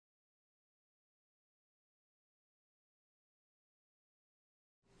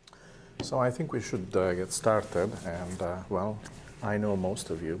So I think we should get started, and well, I know most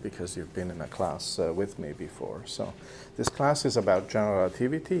of you because you've been in a class with me before. So this class is about general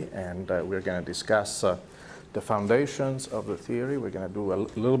relativity, and we're going to discuss the foundations of the theory. We're going to do a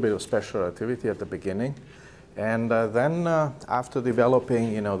little bit of special relativity at the beginning, and then after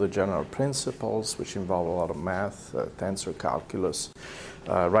developing, the general principles, which involve a lot of math, tensor calculus,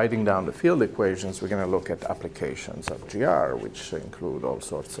 writing down the field equations, we're going to look at applications of GR, which include all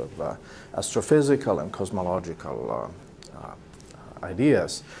sorts of astrophysical and cosmological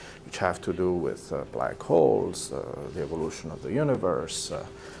ideas, which have to do with black holes, the evolution of the universe,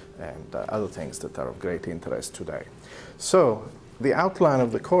 and other things that are of great interest today. So the outline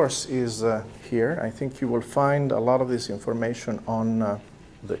of the course is here. I think you will find a lot of this information on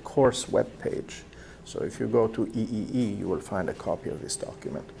the course webpage. So if you go to EEE, you will find a copy of this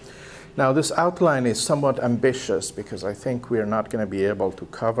document. Now, this outline is somewhat ambitious because I think we are not going to be able to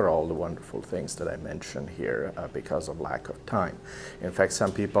cover all the wonderful things that I mentioned here because of lack of time. In fact,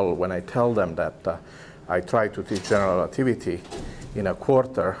 some people, when I tell them that I try to teach general relativity in a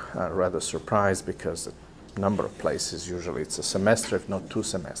quarter, are rather surprised because the number of places, usually it's a semester, if not 2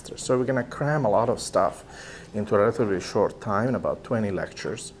 semesters. So we're going to cram a lot of stuff into a relatively short time, in about 20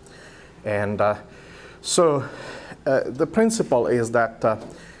 lectures. And so the principle is that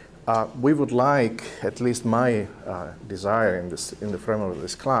we would like, at least my desire in the framework of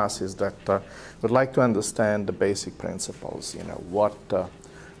this class is that we'd like to understand the basic principles,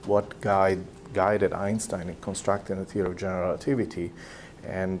 what guided Einstein in constructing the theory of general relativity,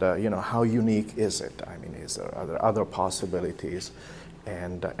 and how unique is it? I mean, are there other possibilities?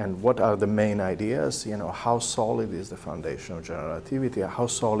 And what are the main ideas? How solid is the foundation of general relativity? How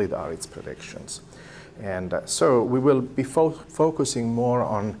solid are its predictions? And so we will be focusing more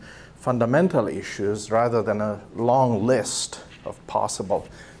on fundamental issues rather than a long list of possible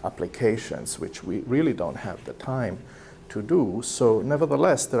applications, which we really don't have the time to do. So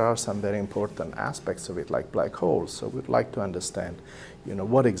nevertheless, there are some very important aspects of it, like black holes. So we'd like to understand,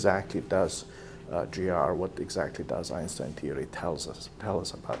 what exactly does GR, what exactly does Einstein theory tell us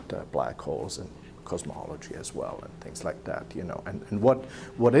about black holes and cosmology as well, and things like that, and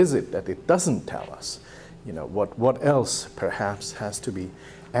what is it that it doesn't tell us? What else perhaps has to be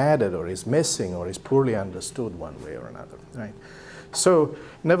added or is missing or is poorly understood one way or another, right? So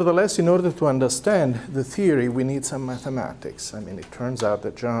nevertheless, in order to understand the theory, we need some mathematics. I mean, it turns out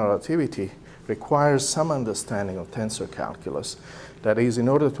that general relativity requires some understanding of tensor calculus. That is, in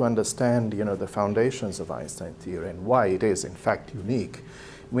order to understand, the foundations of Einstein theory and why it is, in fact, unique,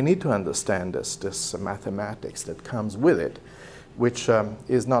 we need to understand this mathematics that comes with it, which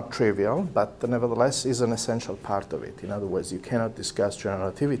is not trivial, but nevertheless is an essential part of it. In other words, you cannot discuss general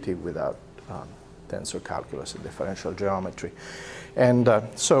relativity without tensor calculus and differential geometry. And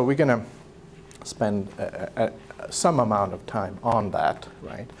so we're going to spend some amount of time on that,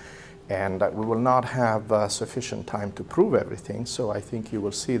 right? And we will not have sufficient time to prove everything, so I think you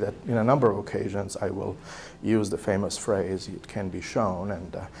will see that in a number of occasions I will use the famous phrase, it can be shown,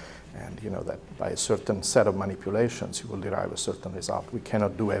 and that by a certain set of manipulations you will derive a certain result. We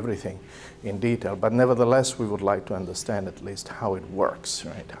cannot do everything in detail, but nevertheless we would like to understand at least how it works,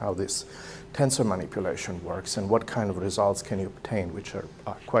 right? How this tensor manipulation works and what kind of results can you obtain, which are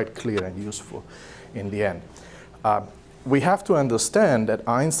quite clear and useful in the end. We have to understand that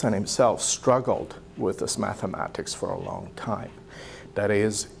Einstein himself struggled with this mathematics for a long time. That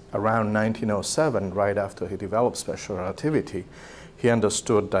is, around 1907, right after he developed special relativity, he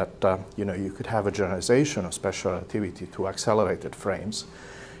understood that you could have a generalization of special relativity to accelerated frames,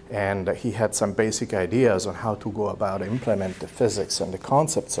 and he had some basic ideas on how to go about implement the physics and the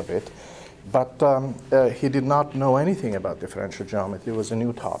concepts of it. But he did not know anything about differential geometry. It was a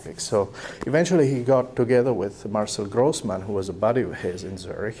new topic. So eventually he got together with Marcel Grossmann, who was a buddy of his in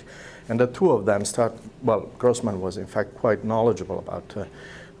Zurich, and the two of them Grossmann was in fact quite knowledgeable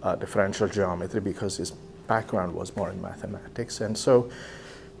about differential geometry because his background was more in mathematics. And so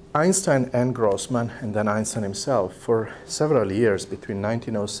Einstein and Grossmann, and then Einstein himself, for several years between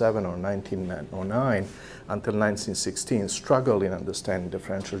 1907 or 1909 until 1916, struggled in understanding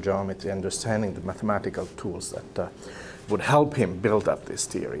differential geometry, understanding the mathematical tools that would help him build up this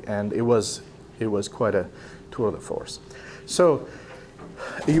theory. And it was quite a tour de force. So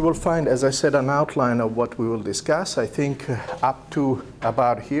you will find, as I said, an outline of what we will discuss. I think up to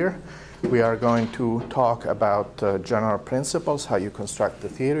about here, we are going to talk about general principles, how you construct the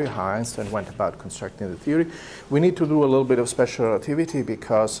theory, how Einstein went about constructing the theory. We need to do a little bit of special relativity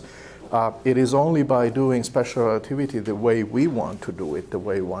because it is only by doing special relativity the way we want to do it, the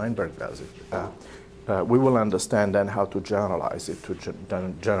way Weinberg does it, we will understand then how to generalize it to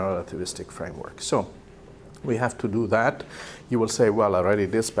general relativistic framework. So we have to do that. You will say, well, I already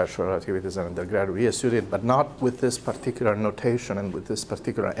did special relativity as an undergraduate. Yes, you did, but not with this particular notation and with this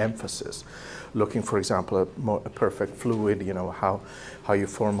particular emphasis. Looking, for example, at a perfect fluid, you know, how you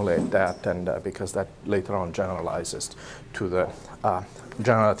formulate that, and because that later on generalizes to the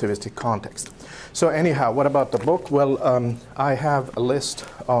general relativistic context. So anyhow, what about the book? Well, I have a list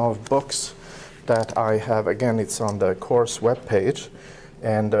of books that I have. Again, it's on the course webpage,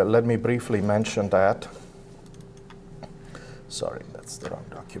 and let me briefly mention that. Sorry, that's the wrong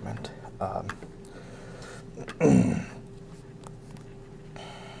document.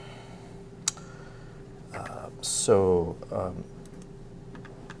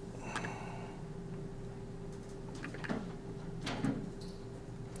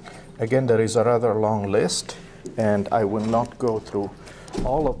 Again, there is a rather long list, and I will not go through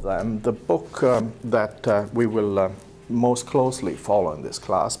all of them. The book that we will most closely follow in this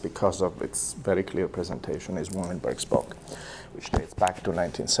class, because of its very clear presentation, is Weinberg's book, which dates back to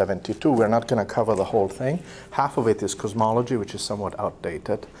 1972. We're not going to cover the whole thing. Half of it is cosmology, which is somewhat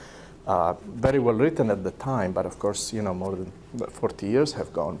outdated. Very well written at the time, but of course, you know, more than 40 years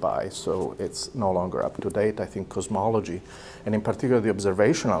have gone by, so it's no longer up to date. I think cosmology, and in particular the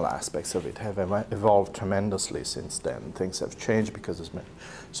observational aspects of it, have evolved tremendously since then. Things have changed because there's been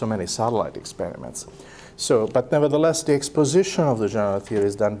so many satellite experiments. So, but nevertheless, the exposition of the general theory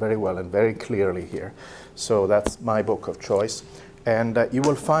is done very well and very clearly here. So that's my book of choice. And you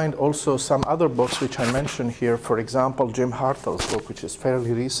will find also some other books which I mentioned here. For example, Jim Hartel's book, which is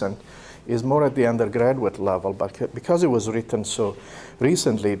fairly recent, is more at the undergraduate level, but because it was written so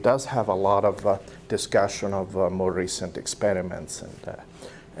recently, it does have a lot of discussion of more recent experiments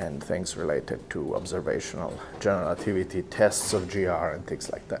and things related to observational general relativity, tests of GR, and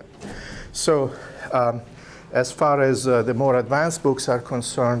things like that. So as far as the more advanced books are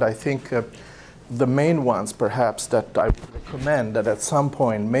concerned, I think the main ones, perhaps, that I would recommend that at some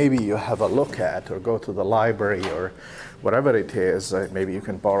point maybe you have a look at, or go to the library, or whatever it is, maybe you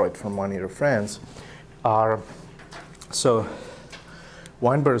can borrow it from one of your friends, are, so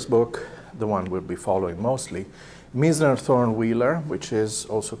Weinberg's book, the one we'll be following mostly, Misner-Thorne-Wheeler, which is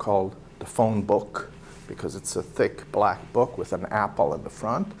also called the phone book, because it's a thick black book with an apple in the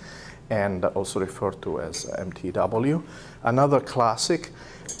front, and also referred to as MTW. Another classic,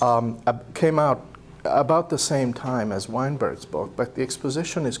 came out about the same time as Weinberg's book, but the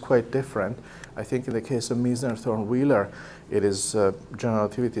exposition is quite different. I think in the case of Misner-Thorne-Wheeler, it is general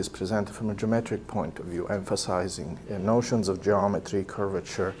relativity is presented from a geometric point of view, emphasizing notions of geometry,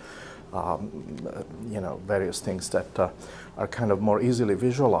 curvature, you know, various things that are kind of more easily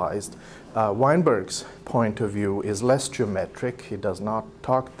visualized. Weinberg's point of view is less geometric. He does not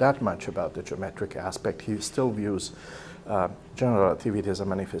talk that much about the geometric aspect. He still views general relativity as a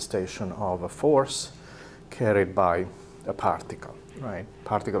manifestation of a force carried by a particle, right?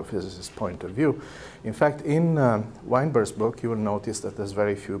 Particle physicist point of view. In fact, in Weinberg's book, you will notice that there's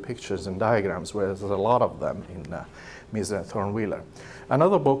very few pictures and diagrams, whereas there's a lot of them in Misner-Thorne-Wheeler.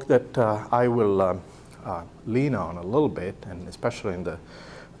 Another book that I will lean on a little bit, and especially in the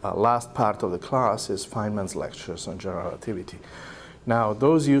last part of the class, is Feynman's lectures on general relativity. Now,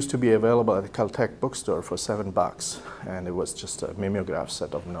 those used to be available at the Caltech bookstore for $7, and it was just a mimeograph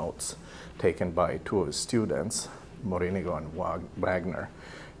set of notes taken by two of his students, Morinigo and Wagner.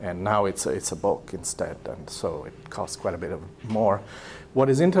 And now it's a book instead, and so it costs quite a bit more.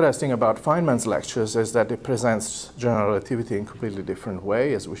 What is interesting about Feynman's lectures is that it presents general relativity in a completely different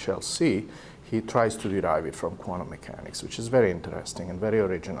way, as we shall see. He tries to derive it from quantum mechanics, which is very interesting and very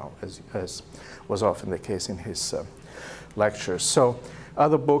original, as was often the case in his lectures. So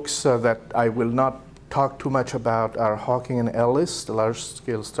other books that I will not talk too much about are Hawking and Ellis, The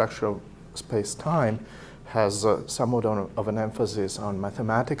Large-Scale Structure of Space-Time, has somewhat of an emphasis on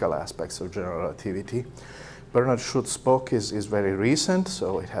mathematical aspects of general relativity. Bernard Schutz's book is very recent,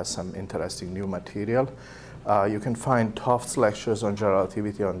 so it has some interesting new material. You can find Toft's lectures on general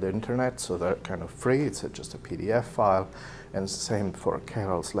relativity on the internet, so they're kind of free. It's just a PDF file, and same for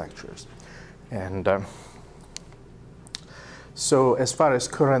Carroll's lectures. And so as far as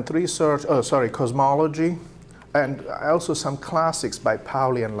current research, cosmology, and also some classics by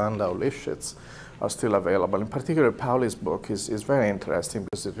Pauli and Landau-Lifshitz are still available. In particular, Pauli's book is very interesting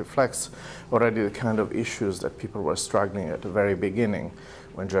because it reflects already the kind of issues that people were struggling at the very beginning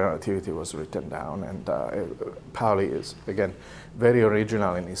when general relativity was written down. And Pauli is, again, very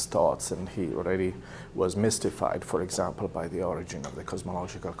original in his thoughts, and he already was mystified, for example, by the origin of the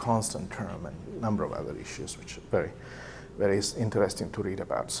cosmological constant term and a number of other issues, which are very interesting to read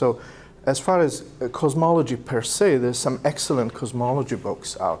about. So as far as cosmology per se, there's some excellent cosmology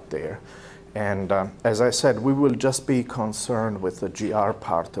books out there. And as I said, we will just be concerned with the GR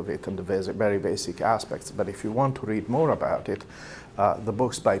part of it and the very basic aspects. But if you want to read more about it, the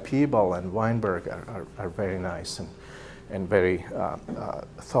books by Peeble and Weinberg are very nice and very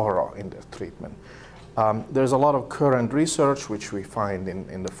thorough in their treatment. There's a lot of current research which we find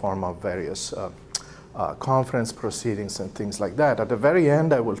in the form of various conference proceedings and things like that. At the very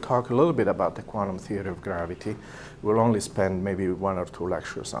end, I will talk a little bit about the quantum theory of gravity. We'll only spend maybe 1 or 2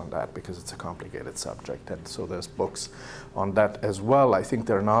 lectures on that because it's a complicated subject, and so there's books on that as well. I think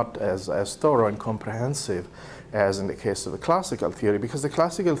they're not as thorough and comprehensive as in the case of the classical theory, because the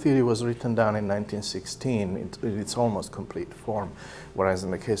classical theory was written down in 1916 in its almost complete form, whereas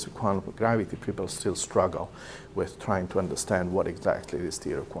in the case of quantum gravity, people still struggle with trying to understand what exactly this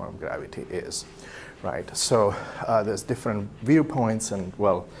theory of quantum gravity is. Right, so there's different viewpoints, and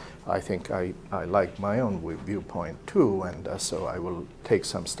well, I think I like my own viewpoint too, and so I will take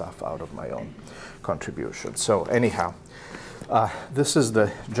some stuff out of my own contribution. So anyhow, this is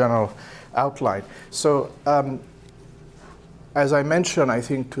the general outline. So as I mentioned, I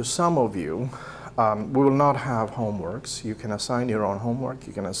think to some of you, we will not have homeworks. You can assign your own homework.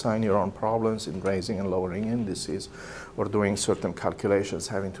 You can assign your own problems in raising and lowering indices or doing certain calculations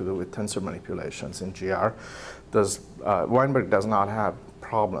having to do with tensor manipulations in GR. Weinberg does not have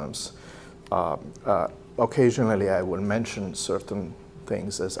problems. Occasionally, I will mention certain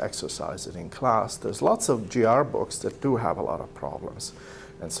things as exercises in class. There's lots of GR books that do have a lot of problems.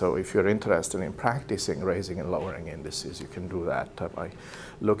 And so if you're interested in practicing raising and lowering indices, you can do that by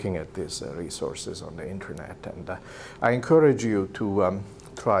looking at these resources on the internet. And I encourage you to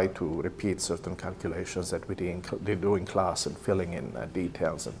try to repeat certain calculations that we did do in class and filling in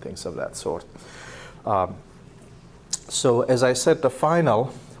details and things of that sort. So as I said, the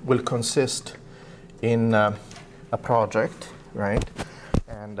final will consist in a project, right?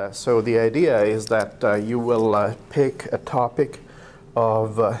 And so the idea is that you will pick a topic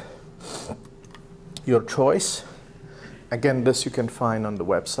of your choice. Again, this you can find on the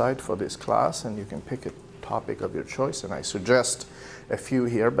website for this class, and you can pick a topic of your choice. And I suggest a few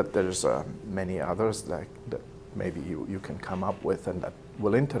here, but there's many others that maybe you can come up with and that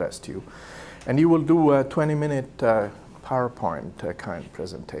will interest you. And you will do a 20-minute PowerPoint kind of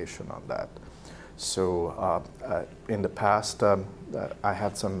presentation on that. So in the past, I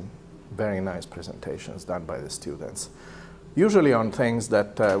had some very nice presentations done by the students, usually on things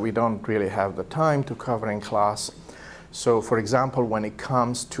that we don't really have the time to cover in class. So for example, when it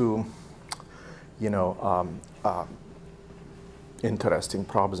comes to, interesting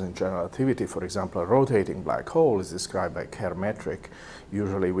problems in general relativity, for example, a rotating black hole is described by Kerr metric.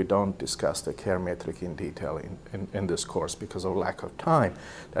 Usually we don't discuss the Kerr metric in detail in this course because of lack of time.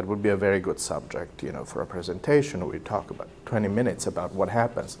 That would be a very good subject, for a presentation. We talk about 20 minutes about what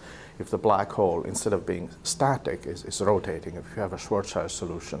happens if the black hole, instead of being static, is rotating. If you have a Schwarzschild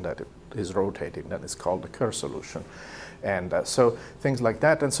solution that is rotating, then it's called the Kerr solution. And so things like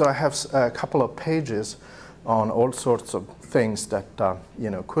that. And so I have a couple of pages on all sorts of things that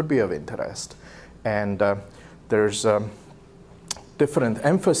could be of interest. And there's different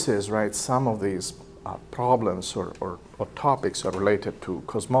emphasis, right? Some of these problems or topics are related to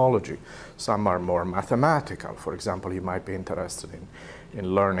cosmology. Some are more mathematical. For example, you might be interested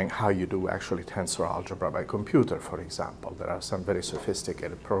in learning how you do actually tensor algebra by computer, for example. There are some very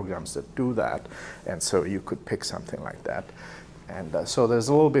sophisticated programs that do that, and so you could pick something like that. And so there's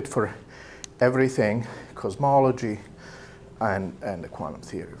a little bit for everything, cosmology, and the quantum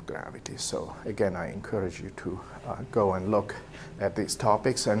theory of gravity. So again, I encourage you to go and look at these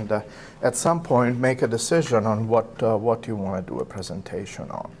topics and at some point make a decision on what you want to do a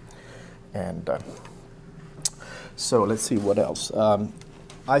presentation on. And so let's see what else.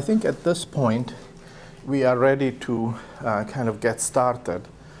 I think at this point we are ready to kind of get started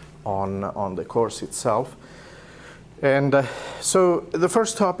on the course itself. And so the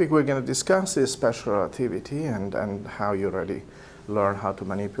first topic we're going to discuss is special relativity and how you already learn how to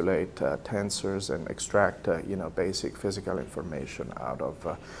manipulate tensors and extract basic physical information out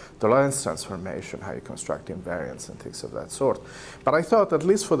of the Lorentz transformation, how you construct invariants and things of that sort. But I thought, at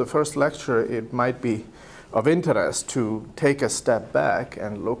least for the first lecture, it might be of interest to take a step back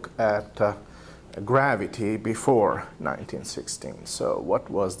and look at gravity before 1916. So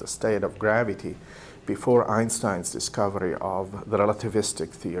what was the state of gravity before Einstein's discovery of the relativistic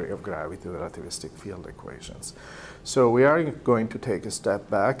theory of gravity, the relativistic field equations. So we are going to take a step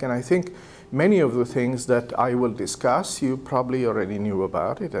back, and I think many of the things that I will discuss, you probably already knew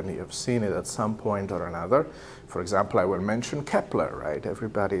about it, and you have seen it at some point or another. For example, I will mention Kepler, right?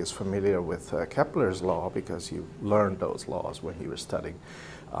 Everybody is familiar with Kepler's law because you learned those laws when you were studying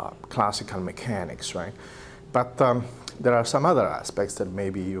classical mechanics, right? But there are some other aspects that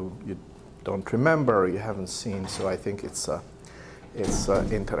maybe you don't remember or you haven't seen, so I think it's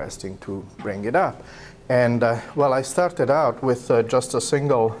interesting to bring it up. And well, I started out with just a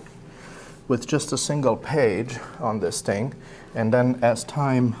single page on this thing, and then as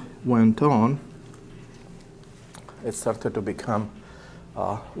time went on, it started to become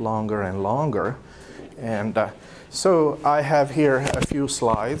longer and longer. And so I have here a few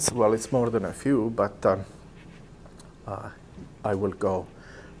slides. Well, it's more than a few, but I will go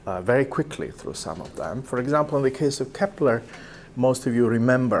very quickly through some of them. For example, in the case of Kepler, most of you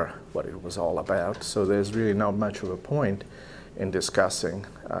remember what it was all about, so there's really not much of a point in discussing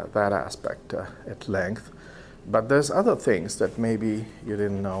that aspect at length. But there's other things that maybe you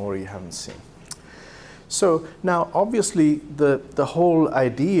didn't know or you haven't seen. So now, obviously, the whole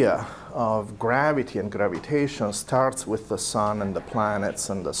idea of gravity and gravitation starts with the sun and the planets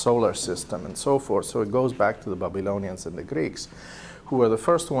and the solar system and so forth. So it goes back to the Babylonians and the Greeks, who were the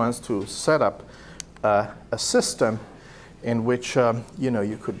first ones to set up a system in which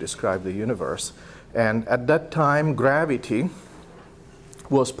you could describe the universe. And at that time, gravity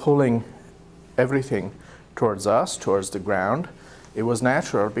was pulling everything towards us, towards the ground. It was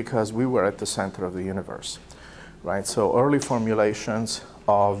natural because we were at the center of the universe, right? So early formulations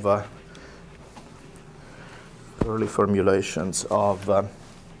of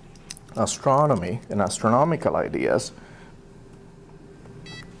astronomy and astronomical ideas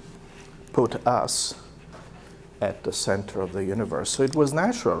put us at the center of the universe. So it was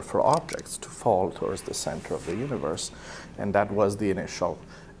natural for objects to fall towards the center of the universe, and that was the initial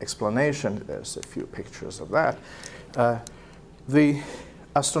explanation. There's a few pictures of that. The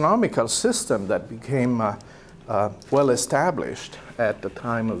astronomical system that became well established at the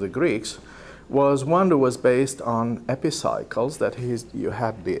time of the Greeks was one that was based on epicycles, that is, you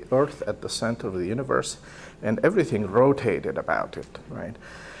had the Earth at the center of the universe and everything rotated about it, right?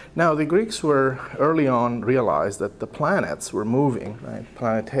 Now, the Greeks were early on realized that the planets were moving, right?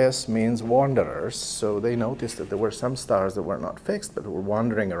 Planetes means wanderers, so they noticed that there were some stars that were not fixed but were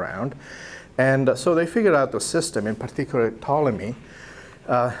wandering around. And so they figured out the system, in particular Ptolemy,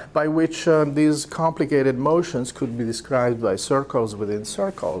 by which these complicated motions could be described by circles within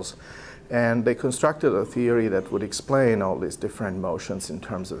circles. And they constructed a theory that would explain all these different motions in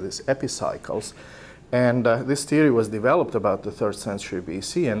terms of these epicycles. And this theory was developed about the 3rd century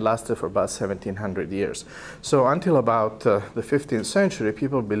BC and lasted for about 1700 years. So until about the 15th century,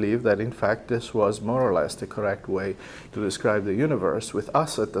 people believed that in fact this was more or less the correct way to describe the universe, with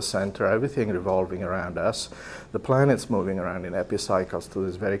us at the center, everything revolving around us, the planets moving around in epicycles to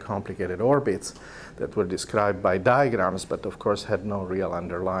these very complicated orbits that were described by diagrams, but of course had no real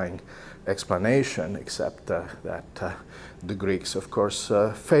underlying explanation, except that the Greeks, of course,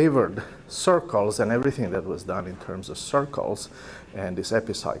 favored circles, and everything that was done in terms of circles, and this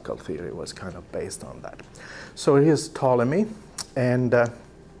epicycle theory was kind of based on that. So here's Ptolemy, and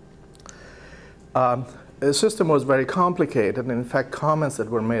the system was very complicated, and in fact comments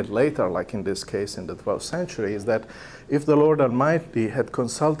that were made later, like in this case in the 12th century, is that if the Lord Almighty had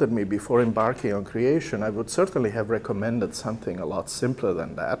consulted me before embarking on creation, I would certainly have recommended something a lot simpler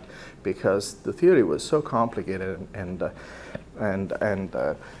than that, because the theory was so complicated and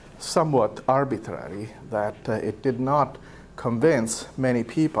somewhat arbitrary that it did not convince many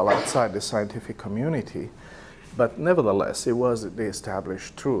people outside the scientific community. But nevertheless, it was the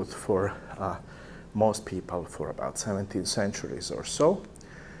established truth for most people for about 17 centuries or so.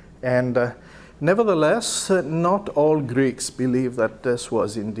 And nevertheless, not all Greeks believed that this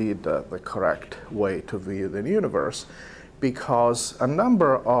was indeed the correct way to view the universe, because a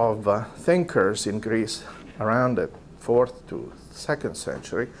number of thinkers in Greece around the 4th to 2nd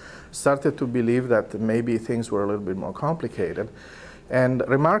century started to believe that maybe things were a little bit more complicated. And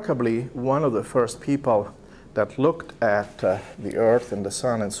remarkably, one of the first people that looked at the Earth and the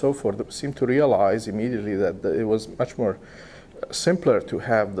Sun and so forth seemed to realize immediately that it was much more simpler to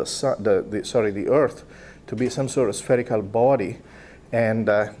have the Earth to be some sort of spherical body. And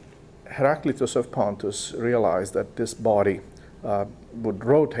Heraclitus of Pontus realized that this body would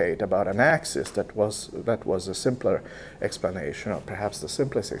rotate about an axis. That was a simpler explanation, or perhaps the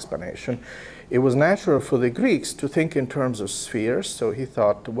simplest explanation. It was natural for the Greeks to think in terms of spheres, so he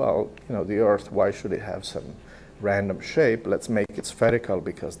thought, well, the Earth, why should it have some random shape? Let's make it spherical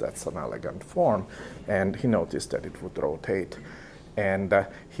because that's an elegant form. And he noticed that it would rotate, and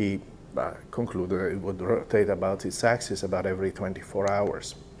he concluded it would rotate about its axis about every 24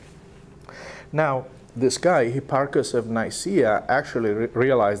 hours. Now, this guy, Hipparchus of Nicaea, actually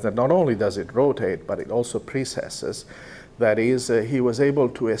realized that not only does it rotate, but it also precesses. That is, he was able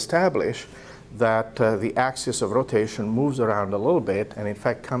to establish that the axis of rotation moves around a little bit and in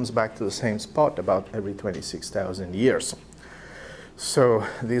fact comes back to the same spot about every 26,000 years. So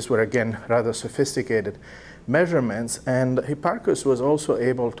these were again rather sophisticated measurements, and Hipparchus was also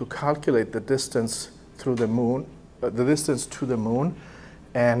able to calculate the distance through the moon, the distance to the moon,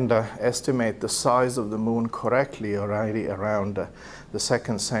 and estimate the size of the moon correctly already around the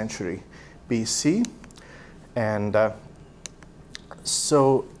 2nd century BC. And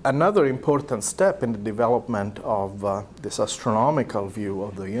so another important step in the development of this astronomical view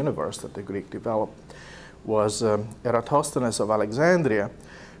of the universe that the Greek developed was Eratosthenes of Alexandria,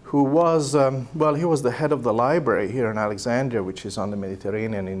 who was, well, he was the head of the library here in Alexandria, which is on the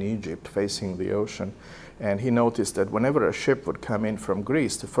Mediterranean in Egypt, facing the ocean. And he noticed that whenever a ship would come in from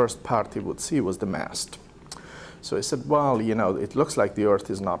Greece, the first part he would see was the mast. So he said, well, it looks like the Earth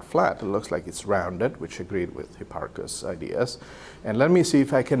is not flat. It looks like it's rounded, which agreed with Hipparchus' ideas. And let me see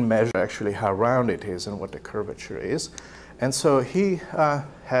if I can measure actually how round it is and what the curvature is. And so he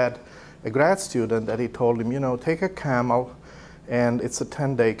had a grad student that he told him, take a camel, and it's a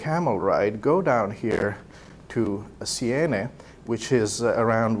 10-day camel ride. Go down here to Siena, which is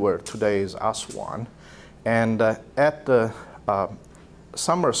around where today is Aswan. And at the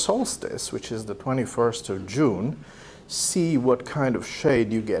summer solstice, which is the 21st of June, see what kind of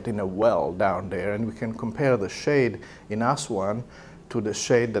shade you get in a well down there. And we can compare the shade in Aswan to the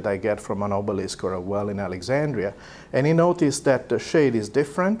shade that I get from an obelisk or a well in Alexandria. And he noticed that the shade is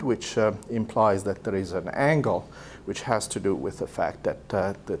different, which implies that there is an angle, which has to do with the fact that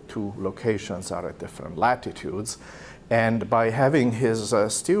the two locations are at different latitudes. And by having his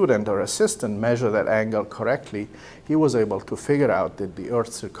student or assistant measure that angle correctly, he was able to figure out that the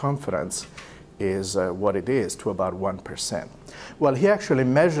Earth's circumference is what it is, to about 1%. Well, he actually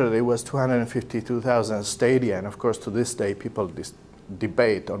measured it was 252,000 stadia, and of course to this day people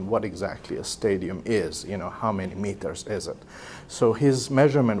debate on what exactly a stadium is, how many meters is it. So his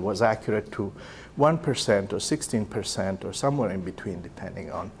measurement was accurate to 1% or 16% or somewhere in between, depending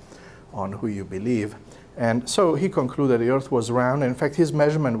on who you believe. And so he concluded the Earth was round. In fact, his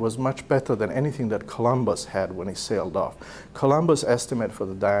measurement was much better than anything that Columbus had when he sailed off. Columbus' estimate for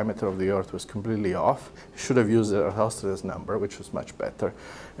the diameter of the Earth was completely off. He should have used the Eratosthenes number, which was much better.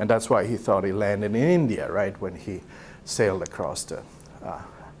 And that's why he thought he landed in India, right, when he sailed across the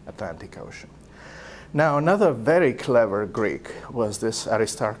Atlantic Ocean. Now, another very clever Greek was this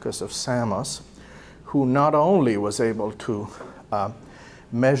Aristarchus of Samos, who not only was able to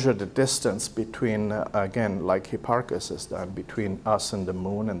measure the distance between, again, like Hipparchus has done, between us and the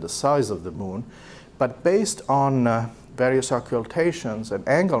moon and the size of the moon, but based on various occultations and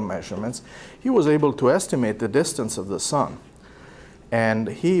angle measurements, he was able to estimate the distance of the sun. And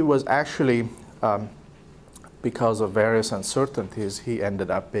he was actually, because of various uncertainties, he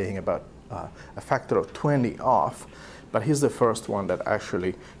ended up being about a factor of 20 off, but he's the first one that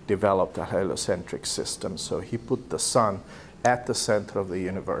actually developed a heliocentric system. So he put the sun at the center of the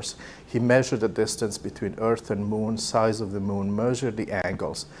universe. He measured the distance between Earth and moon, size of the moon, measured the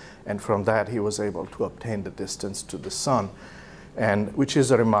angles, and from that he was able to obtain the distance to the sun, and which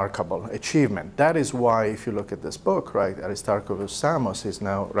is a remarkable achievement. That is why, if you look at this book, right, Aristarchus of Samos is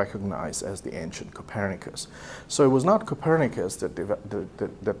now recognized as the ancient Copernicus. So it was not Copernicus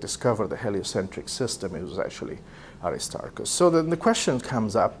that discovered the heliocentric system, it was actually Aristarchus. So then the question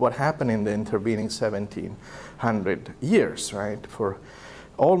comes up, what happened in the intervening 1700 years, right? For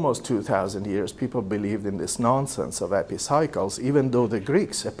almost 2,000 years, people believed in this nonsense of epicycles, even though the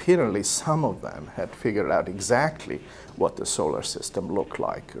Greeks, apparently some of them, had figured out exactly what the solar system looked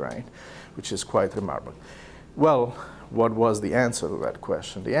like, right? Which is quite remarkable. Well, what was the answer to that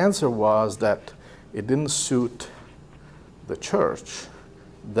question? The answer was that it didn't suit the church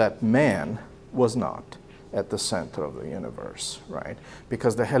that man was not at the center of the universe, right?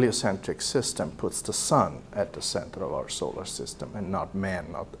 Because the heliocentric system puts the sun at the center of our solar system and not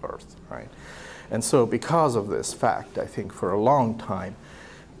man, not Earth, right? And so because of this fact, I think for a long time,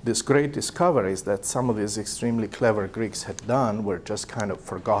 these great discoveries that some of these extremely clever Greeks had done were just kind of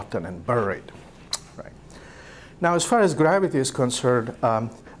forgotten and buried, right? Now, as far as gravity is concerned,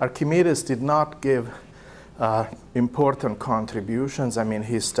 Archimedes did not give important contributions. I mean,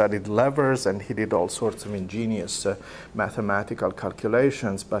 he studied levers and he did all sorts of ingenious mathematical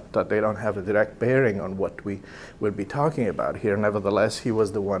calculations, but they don't have a direct bearing on what we will be talking about here. Nevertheless, he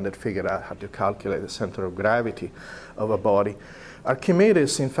was the one that figured out how to calculate the center of gravity of a body.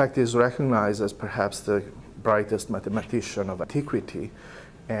 Archimedes, in fact, is recognized as perhaps the brightest mathematician of antiquity.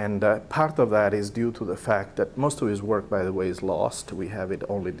 And part of that is due to the fact that most of his work, by the way, is lost. We have it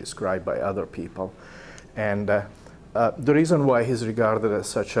only described by other people. And the reason why he's regarded as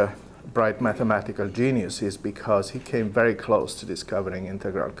such a bright mathematical genius is because he came very close to discovering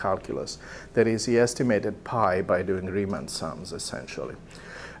integral calculus. That is, he estimated pi by doing Riemann sums, essentially.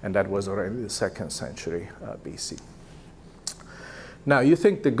 And that was already the 2nd century BC. Now, you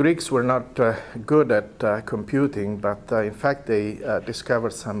think the Greeks were not good at computing, but in fact, they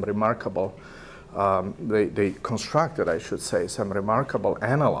discovered some remarkable, they constructed, I should say, some remarkable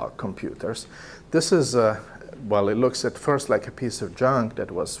analog computers. This is, well, it looks at first like a piece of junk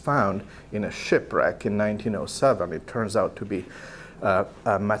that was found in a shipwreck in 1907. It turns out to be a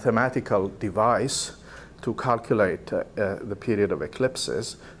mathematical device to calculate the period of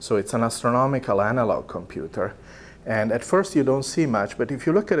eclipses. So it's an astronomical analog computer. And at first you don't see much, but if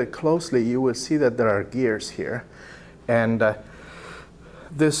you look at it closely, you will see that there are gears here. And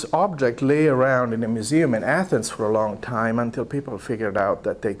this object lay around in a museum in Athens for a long time until people figured out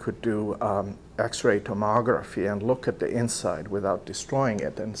that they could do X-ray tomography and look at the inside without destroying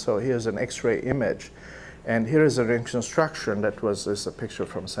it. And so here's an X-ray image. And here is a reconstruction that was a picture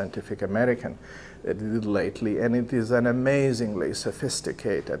from Scientific American that they did lately. And it is an amazingly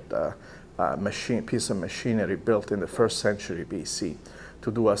sophisticated piece of machinery built in the 1st century BC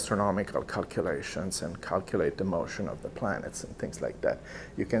to do astronomical calculations and calculate the motion of the planets and things like that.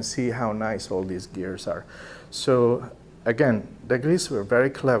 You can see how nice all these gears are. So again, the Greeks were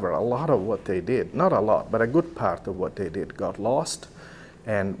very clever. A lot of what they did, not a lot, but a good part of what they did got lost.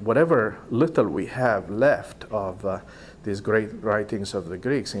 And whatever little we have left of these great writings of the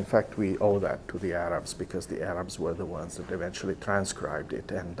Greeks, in fact, we owe that to the Arabs, because the Arabs were the ones that eventually transcribed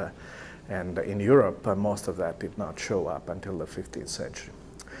it. And in Europe, most of that did not show up until the 15th century.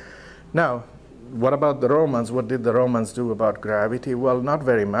 Now, what about the Romans? What did the Romans do about gravity? Well, not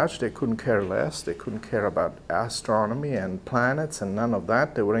very much. They couldn't care less. They couldn't care about astronomy and planets and none of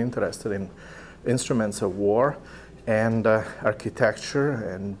that. They were interested in instruments of war and architecture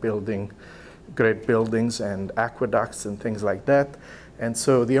and building great buildings and aqueducts and things like that. And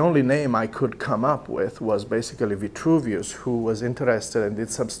so the only name I could come up with was basically Vitruvius, who was interested and did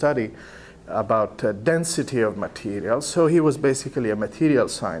some study about density of materials. So he was basically a material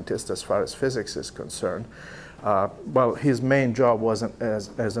scientist as far as physics is concerned. Well, his main job was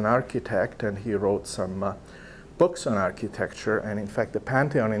as an architect, and he wrote some books on architecture. And in fact, the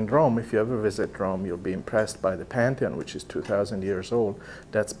Pantheon in Rome, if you ever visit Rome, you'll be impressed by the Pantheon, which is 2,000 years old.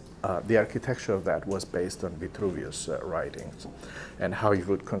 That's the architecture of that was based on Vitruvius' writings, and how you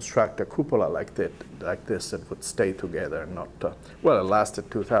would construct a cupola like this that would stay together and not, well, it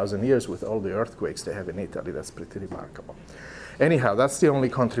lasted 2,000 years with all the earthquakes they have in Italy. That's pretty remarkable. Anyhow, that's the only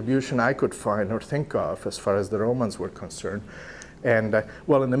contribution I could find or think of as far as the Romans were concerned. And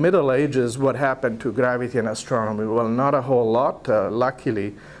well, in the Middle Ages, what happened to gravity and astronomy? Well, not a whole lot.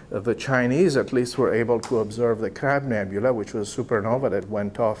 Luckily, the Chinese at least were able to observe the Crab Nebula, which was a supernova that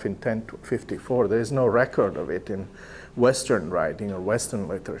went off in 1054. There is no record of it in Western writing or Western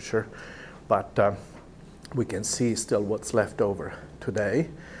literature, but we can see still what's left over today.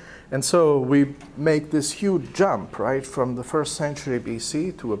 And so we make this huge jump, right, from the 1st century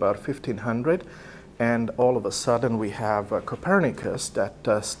BC to about 1500. And all of a sudden we have Copernicus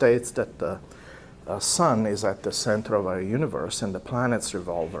that states that the sun is at the center of our universe and the planets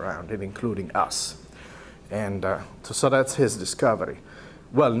revolve around it, including us. And so that's his discovery.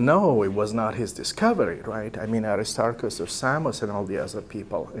 Well, no, it was not his discovery, right? I mean, Aristarchus of Samos and all the other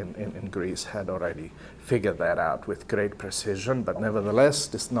people in Greece had already figured that out with great precision, but nevertheless,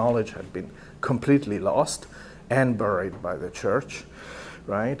 this knowledge had been completely lost and buried by the church.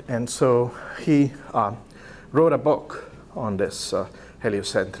 Right? And so he wrote a book on this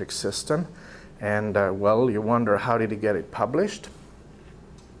heliocentric system. And well, you wonder, how did he get it published?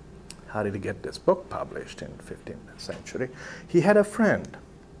 How did he get this book published in the 15th century? He had a friend.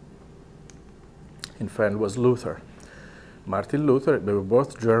 His friend was Luther. Martin Luther. They were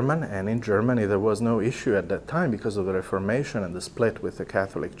both German, and in Germany there was no issue at that time, because of the Reformation and the split with the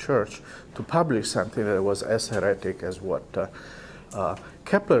Catholic Church, to publish something that was as heretic as what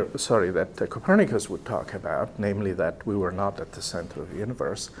Copernicus would talk about, namely that we were not at the center of the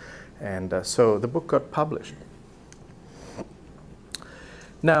universe. And so the book got published.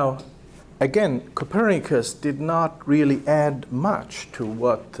 Now, again, Copernicus did not really add much to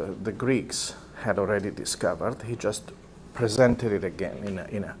what the Greeks had already discovered. He just presented it again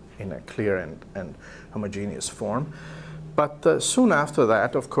in a clear and homogeneous form. But soon after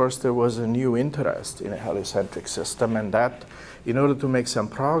that, of course, there was a new interest in a heliocentric system, and that, in order to make some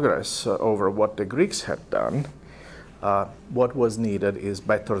progress over what the Greeks had done, what was needed is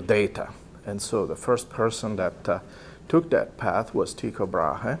better data. And so the first person that took that path was Tycho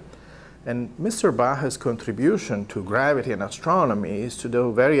Brahe. And Mr. Brahe's contribution to gravity and astronomy is to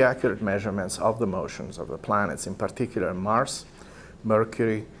do very accurate measurements of the motions of the planets, in particular Mars,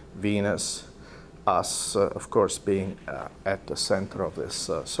 Mercury, Venus, us, of course, being at the center of this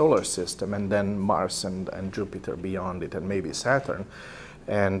solar system, and then Mars and Jupiter beyond it, and maybe Saturn.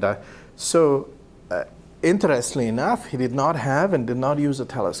 And interestingly enough, he did not have and did not use a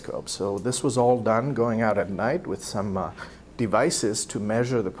telescope. So this was all done going out at night with some devices to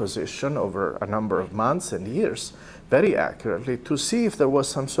measure the position over a number of months and years very accurately to see if there was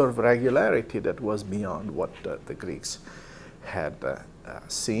some sort of regularity that was beyond what the Greeks had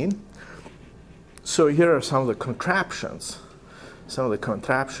seen. So here are some of the contraptions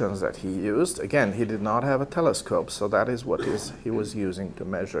that he used. Again, he did not have a telescope, so that is what he was using to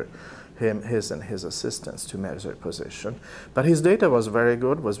measure his and his assistants to measure position. But his data was very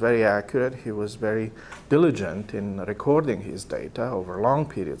good, was very accurate. He was very diligent in recording his data over long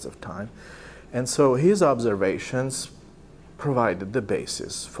periods of time. And so his observations provided the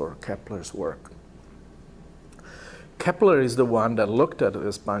basis for Kepler's work. Kepler is the one that looked at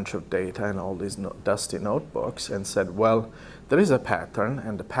this bunch of data and all these dusty notebooks and said, well, there is a pattern,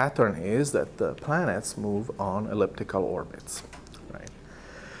 and the pattern is that the planets move on elliptical orbits.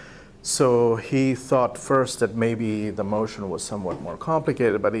 So he thought first that maybe the motion was somewhat more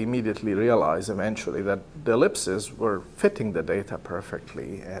complicated, but he immediately realized eventually that the ellipses were fitting the data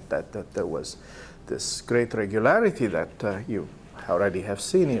perfectly, and that there was this great regularity that you already have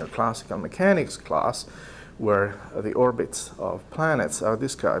seen in your classical mechanics class, where the orbits of planets are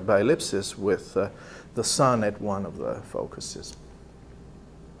described by ellipses with the sun at one of the focuses.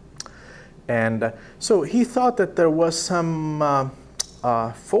 And so he thought that there was some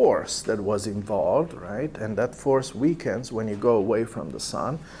force that was involved, right? And that force weakens when you go away from the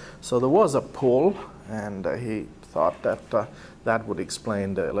sun. So there was a pull, and he thought that that would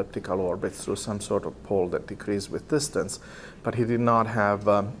explain the elliptical orbits through some sort of pull that decreased with distance. But he did not have,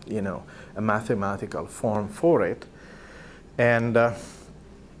 a mathematical form for it. And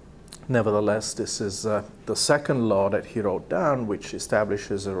nevertheless, this is the second law that he wrote down, which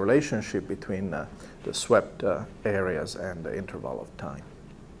establishes a relationship between the swept areas and the interval of time.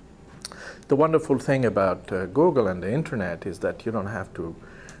 The wonderful thing about Google and the internet is that you don't have to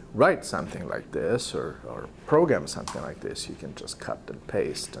write something like this or program something like this. You can just cut and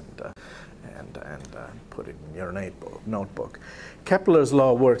paste and put it in your notebook. Kepler's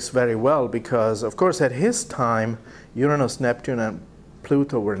law works very well because, of course, at his time, Uranus, Neptune, and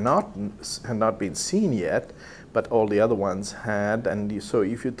Pluto had not been seen yet, but all the other ones had. And so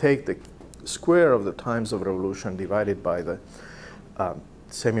if you take the square of the times of revolution divided by the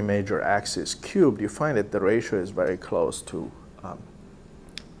semi-major axis cubed, you find that the ratio is very close to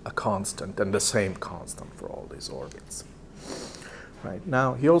a constant, and the same constant for all these orbits. Right.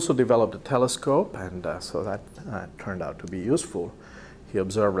 Now, he also developed a telescope, and so that turned out to be useful. He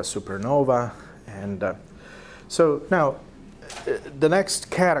observed a supernova, and so now the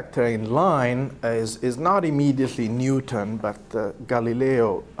next character in line is not immediately Newton, but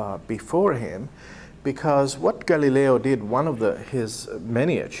Galileo before him, because what Galileo did, one of his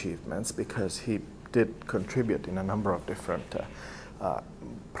many achievements, because he did contribute in a number of different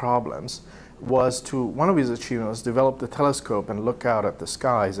problems, one of his achievements was develop the telescope and look out at the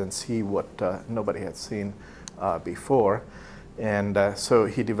skies and see what nobody had seen before. And so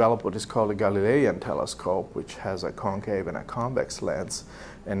he developed what is called a Galilean telescope, which has a concave and a convex lens.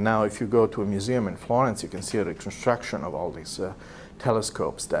 And now if you go to a museum in Florence, you can see a reconstruction of all these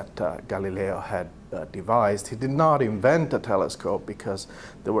telescopes that Galileo had devised. He did not invent a telescope because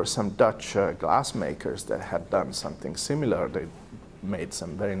there were some Dutch glassmakers that had done something similar. They made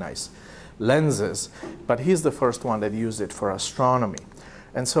some very nice lenses, but he's the first one that used it for astronomy.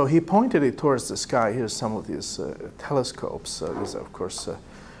 And so he pointed it towards the sky. Here's some of these telescopes. These are, of course,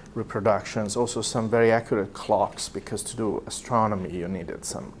 reproductions. Also some very accurate clocks, because to do astronomy you needed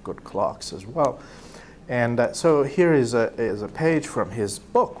some good clocks as well. And so here is a page from his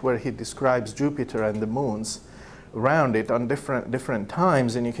book where he describes Jupiter and the moons around it on different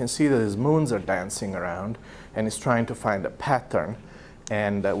times. And you can see that his moons are dancing around, and he's trying to find a pattern.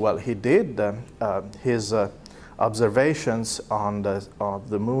 And well, he did. His observations on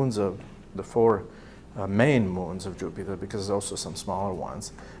the moons of the four main moons of Jupiter, because there's also some smaller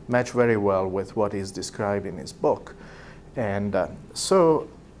ones, match very well with what is described in his book. And so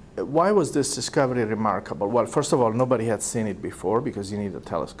why was this discovery remarkable? Well, first of all, nobody had seen it before, because you need a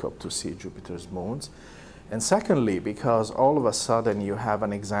telescope to see Jupiter's moons. And secondly, because all of a sudden you have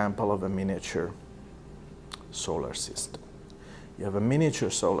an example of a miniature solar system. You have a miniature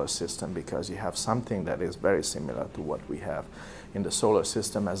solar system because you have something that is very similar to what we have in the solar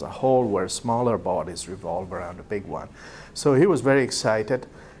system as a whole, where smaller bodies revolve around a big one. So he was very excited,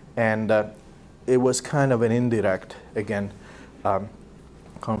 and it was kind of an indirect, again,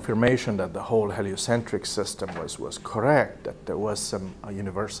 confirmation that the whole heliocentric system was correct, that there was some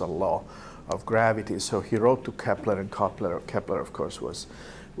universal law of gravity. So he wrote to Kepler, and Kepler of course, was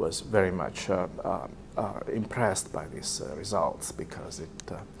very much impressed by these results, because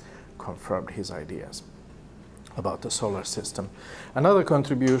it confirmed his ideas about the solar system. Another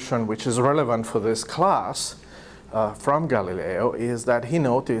contribution which is relevant for this class from Galileo is that he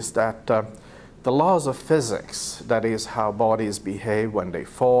noticed that the laws of physics, that is how bodies behave when they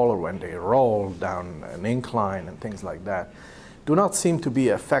fall or when they roll down an incline and things like that, do not seem to be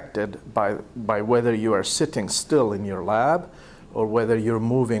affected by whether you are sitting still in your lab or whether you're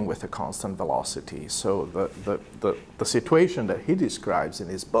moving with a constant velocity. So the situation that he describes in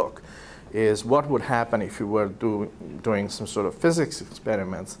his book is what would happen if you were doing some sort of physics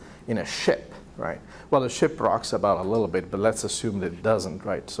experiments in a ship, right? Well, the ship rocks about a little bit, but let's assume that it doesn't,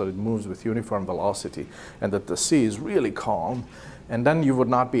 right? So it moves with uniform velocity, and that the sea is really calm, and then you would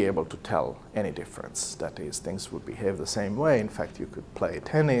not be able to tell any difference. That is, things would behave the same way. In fact, you could play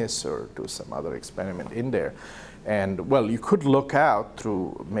tennis or do some other experiment in there. And, well, you could look out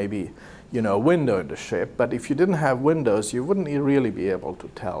through maybe, a window in the ship, but if you didn't have windows, you wouldn't really be able to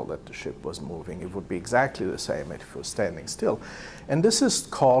tell that the ship was moving. It would be exactly the same if it was standing still. And this is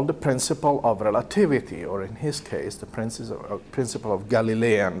called the principle of relativity, or in his case, the principle of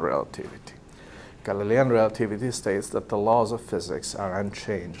Galilean relativity. Galilean relativity states that the laws of physics are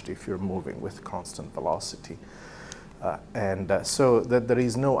unchanged if you're moving with constant velocity. So that there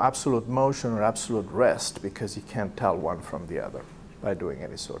is no absolute motion or absolute rest, because you can't tell one from the other by doing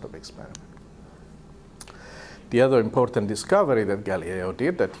any sort of experiment. The other important discovery that Galileo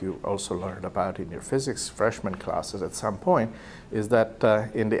did, that you also learned about in your physics freshman classes at some point, is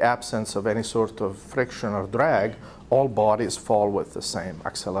that in the absence of any sort of friction or drag, all bodies fall with the same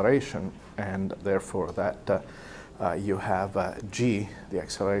acceleration, and therefore that you have g, the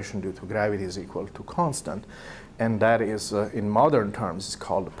acceleration due to gravity, is equal to constant. And that is, in modern terms, is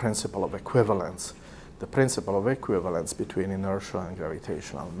called the principle of equivalence. The principle of equivalence between inertial and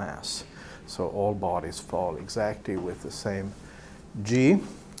gravitational mass. So all bodies fall exactly with the same g.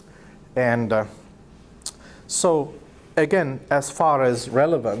 And so again, as far as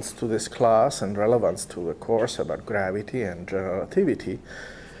relevance to this class and relevance to the course about gravity and general relativity,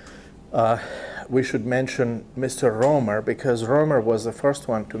 we should mention Mr. Romer, because Romer was the first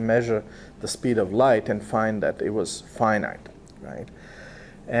one to measure the speed of light and find that it was finite, right?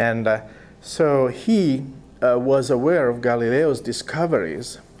 And so he was aware of Galileo's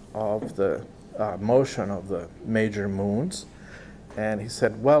discoveries of the motion of the major moons. And he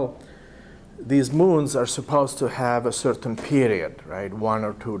said, well, these moons are supposed to have a certain period, right? 1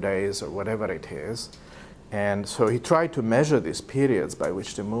 or 2 days or whatever it is. And so he tried to measure these periods by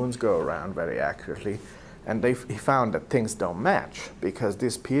which the moons go around very accurately. And he found that things don't match, because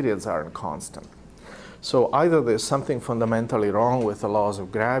these periods aren't constant. So either there's something fundamentally wrong with the laws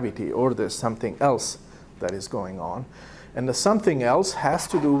of gravity, or there's something else that is going on. And the something else has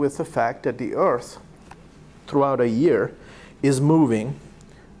to do with the fact that the Earth, throughout a year, is moving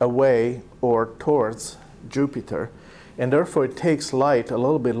away or towards Jupiter. And therefore, it takes light a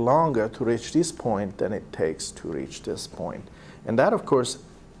little bit longer to reach this point than it takes to reach this point. And that, of course,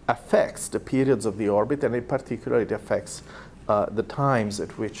 affects the periods of the orbit, and in particular, it affects the times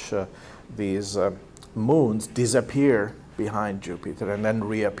at which these moons disappear behind Jupiter and then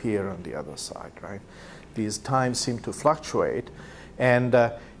reappear on the other side, right? These times seem to fluctuate, and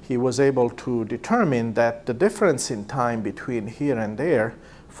he was able to determine that the difference in time between here and there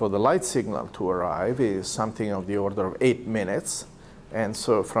for the light signal to arrive is something of the order of 8 minutes. And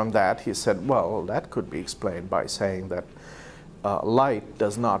so from that, he said, well, that could be explained by saying that light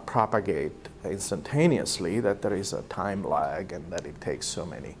does not propagate instantaneously, that there is a time lag, and that it takes so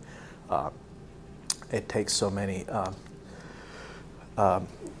many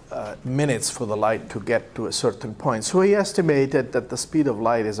minutes for the light to get to a certain point. So he estimated that the speed of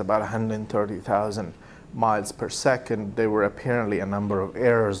light is about 130,000 miles per second, there were apparently a number of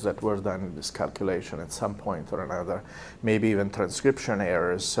errors that were done in this calculation at some point or another, maybe even transcription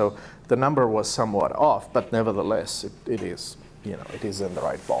errors. So the number was somewhat off, but nevertheless, it is, it is in the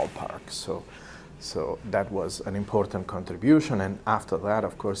right ballpark. So that was an important contribution. And after that,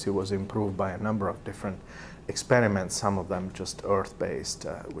 of course, it was improved by a number of different experiments, some of them just Earth-based,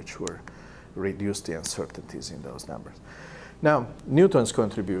 which were reduced the uncertainties in those numbers. Now, Newton's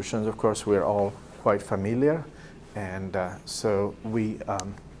contributions, of course, we're all quite familiar, and so we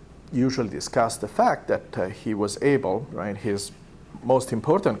usually discuss the fact that he was able, right, his most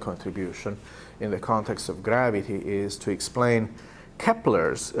important contribution in the context of gravity is to explain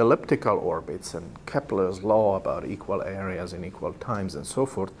Kepler's elliptical orbits and Kepler's law about equal areas in equal times and so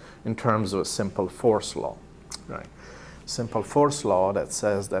forth in terms of a simple force law, right? Simple force law that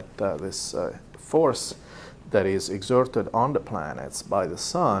says that this force that is exerted on the planets by the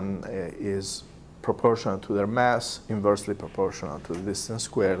sun is proportional to their mass, inversely proportional to the distance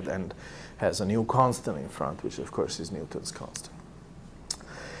squared, and has a new constant in front, which of course is Newton's constant.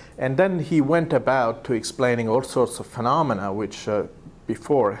 And then he went about to explaining all sorts of phenomena which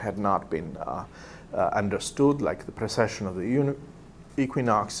before had not been understood, like the precession of the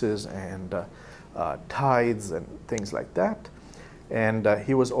equinoxes and tides and things like that. And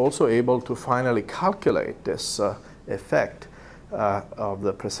he was also able to finally calculate this effect of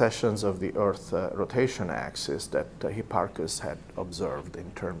the precessions of the Earth rotation axis that Hipparchus had observed in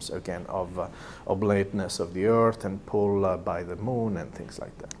terms, again, of oblateness of the Earth and pull by the moon and things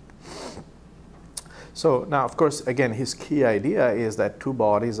like that. So now, of course, again, his key idea is that two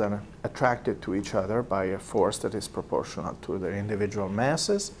bodies are attracted to each other by a force that is proportional to their individual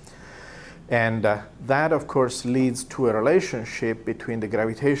masses. And that, of course, leads to a relationship between the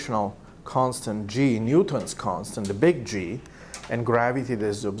gravitational constant G, Newton's constant, the big G, and gravity that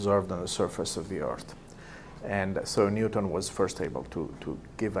is observed on the surface of the Earth. And so Newton was first able to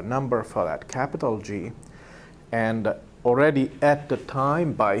give a number for that capital G. And already at the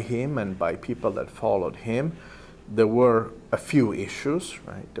time, by him and by people that followed him, there were a few issues,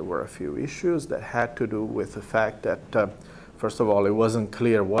 right? There were a few issues that had to do with the fact that, first of all, it wasn't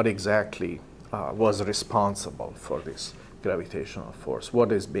clear what exactly was responsible for this gravitational force.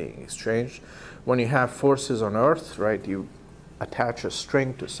 What is being exchanged? When you have forces on Earth, right, you attach a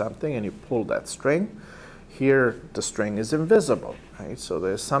string to something and you pull that string. Here, the string is invisible, right? So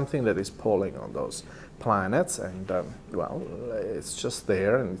there's something that is pulling on those planets, and well, it's just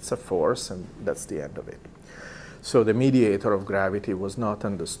there, and it's a force, and that's the end of it. So the mediator of gravity was not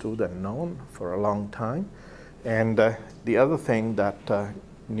understood and known for a long time. And the other thing that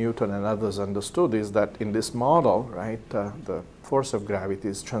Newton and others understood is that in this model, right, the force of gravity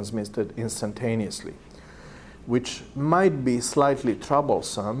is transmitted instantaneously, which might be slightly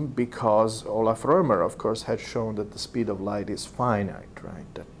troublesome because Olaf Römer, of course, had shown that the speed of light is finite, right,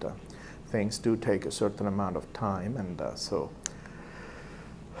 that things do take a certain amount of time, and so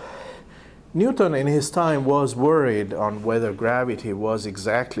Newton in his time was worried on whether gravity was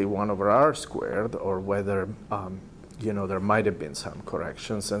exactly 1/r², or whether there might have been some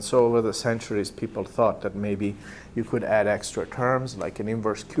corrections. And so over the centuries, people thought that maybe you could add extra terms, like an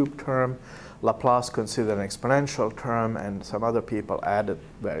inverse cube term. Laplace considered an exponential term, and some other people added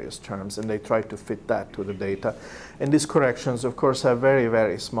various terms, and they tried to fit that to the data. And these corrections, of course, are very,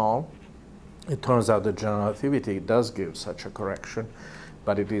 very small. It turns out that general relativity does give such a correction,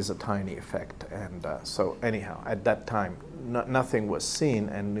 but it is a tiny effect. And so anyhow, at that time, nothing was seen,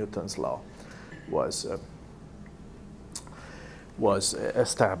 and Newton's law was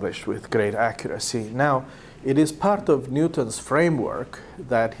established with great accuracy. Now, it is part of Newton's framework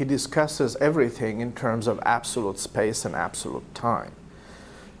that he discusses everything in terms of absolute space and absolute time.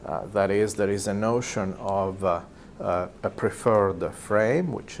 That is, there is a notion of a preferred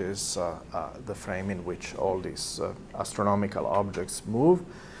frame, which is the frame in which all these astronomical objects move,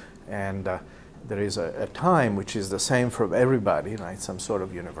 and there is a time which is the same for everybody, right? Some sort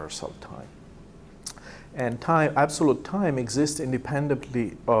of universal time. And time, absolute time, exists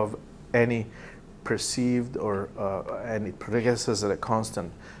independently of any perceived or and it progresses at a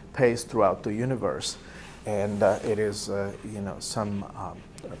constant pace throughout the universe, and it is some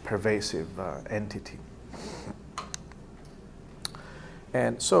pervasive entity.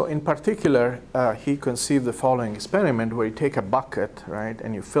 And so in particular, he conceived the following experiment where you take a bucket, right,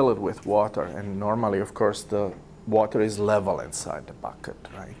 and you fill it with water, and normally, of course, the water is level inside the bucket,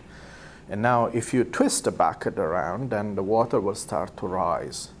 right? And now if you twist the bucket around, then the water will start to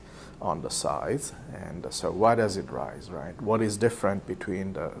rise on the sides. And so why does it rise, right? What is different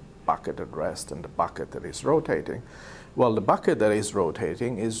between the bucket at rest and the bucket that is rotating? Well, the bucket that is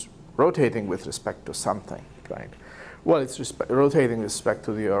rotating is rotating with respect to something, right? Well, it's rotating with respect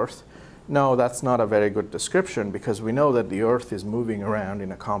to the Earth. No, that's not a very good description because we know that the Earth is moving around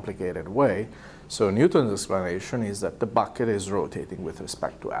in a complicated way. So Newton's explanation is that the bucket is rotating with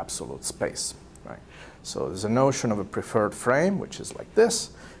respect to absolute space, right? So there's a notion of a preferred frame, which is like this.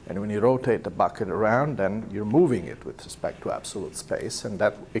 And when you rotate the bucket around, then you're moving it with respect to absolute space. And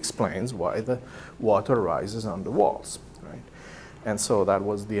that explains why the water rises on the walls, right? And so that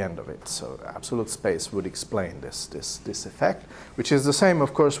was the end of it. So absolute space would explain this effect, which is the same,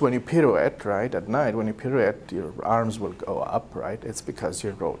 of course, when you pirouette, right? At night, when you pirouette, your arms will go up, right? It's because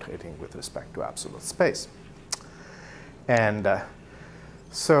you're rotating with respect to absolute space. And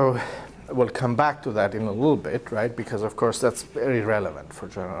so we'll come back to that in a little bit, right? Because, of course, that's very relevant for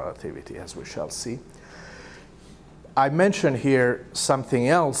general relativity, as we shall see. I mentioned here something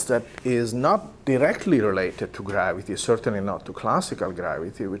else that is not directly related to gravity, certainly not to classical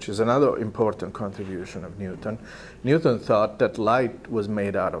gravity, which is another important contribution of Newton. Newton thought that light was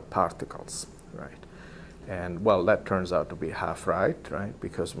made out of particles, right? And, well, that turns out to be half right, right?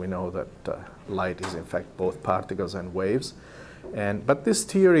 Because we know that light is, in fact, both particles and waves. But this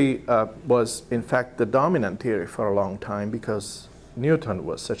theory was, in fact, the dominant theory for a long time because Newton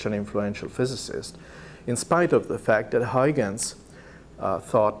was such an influential physicist, in spite of the fact that Huygens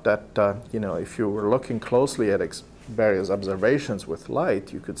thought that, you know, if you were looking closely at various observations with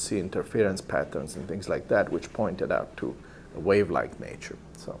light, you could see interference patterns and things like that, which pointed out to a wave-like nature.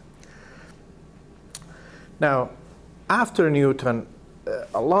 So now, after Newton,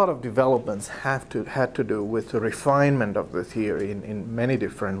 a lot of developments had to do with the refinement of the theory in many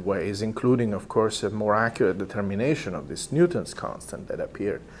different ways, including, of course, a more accurate determination of this Newton's constant that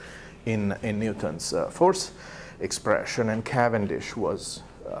appeared in Newton's force expression. And Cavendish was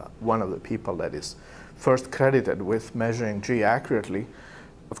one of the people that is first credited with measuring G accurately.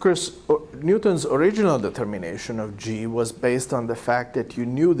 Of course, Newton's original determination of G was based on the fact that you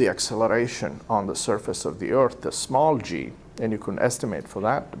knew the acceleration on the surface of the Earth, the small g, and you could estimate for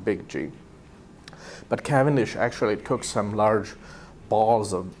that the big G. But Cavendish actually took some large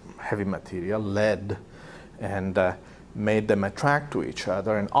balls of heavy material, lead, and made them attract to each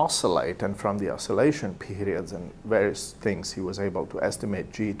other and oscillate. And from the oscillation periods and various things, he was able to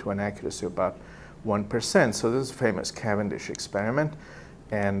estimate G to an accuracy of about 1%. So this is a famous Cavendish experiment.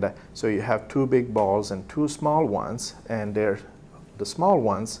 And so you have two big balls and two small ones, and the small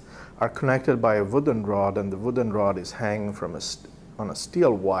ones are connected by a wooden rod, and the wooden rod is hanging from on a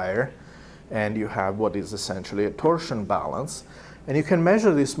steel wire, and you have what is essentially a torsion balance. And you can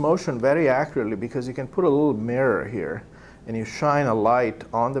measure this motion very accurately because you can put a little mirror here, and you shine a light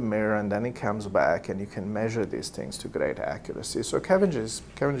on the mirror, and then it comes back, and you can measure these things to great accuracy. So Cavendish's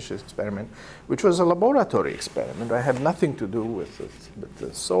experiment, which was a laboratory experiment, had nothing to do with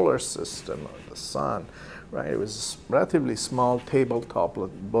the solar system or the sun, right? It was a relatively small tabletop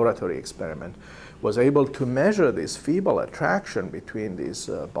laboratory experiment, was able to measure this feeble attraction between these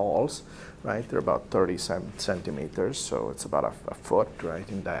balls, right? They're about 30 centimeters, so it's about a foot, right,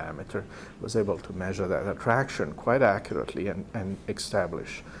 in diameter. Was able to measure that attraction quite accurately and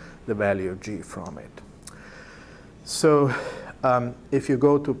establish the value of G from it. So if you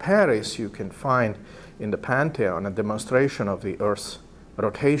go to Paris, you can find in the Pantheon a demonstration of the Earth's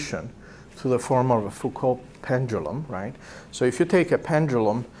rotation through the form of a Foucault pendulum, right? So if you take a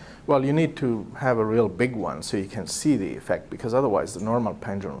pendulum, well, you need to have a real big one so you can see the effect, because otherwise the normal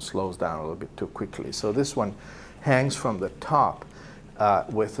pendulum slows down a little bit too quickly. So this one hangs from the top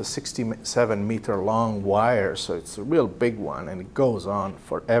with a 67-meter long wire, so it's a real big one, and it goes on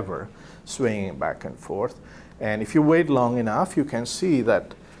forever, swinging back and forth. And if you wait long enough, you can see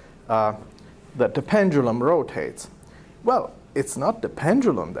that, that the pendulum rotates. Well, it's not the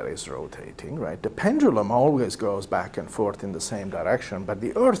pendulum that is rotating, right? The pendulum always goes back and forth in the same direction, but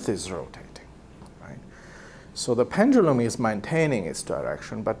the Earth is rotating, right? So the pendulum is maintaining its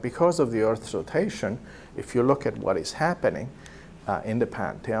direction, but because of the Earth's rotation, if you look at what is happening in the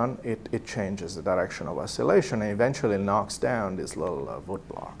Pantheon, it changes the direction of oscillation and eventually knocks down these little wood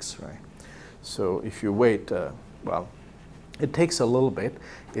blocks, right? So if you wait, well, it takes a little bit.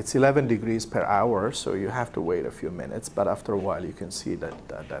 It's 11 degrees per hour, so you have to wait a few minutes. But after a while, you can see that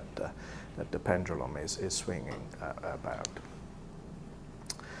the pendulum is swinging about.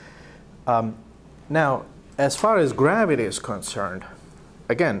 Now, as far as gravity is concerned,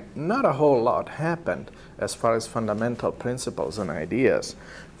 again, not a whole lot happened as far as fundamental principles and ideas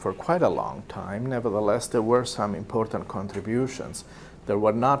for quite a long time. Nevertheless, there were some important contributions. They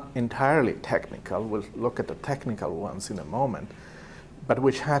were not entirely technical. We'll look at the technical ones in a moment. but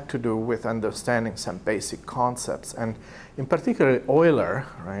which had to do with understanding some basic concepts. And in particular, Euler,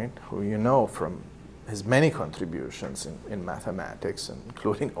 right, who you know from his many contributions in mathematics,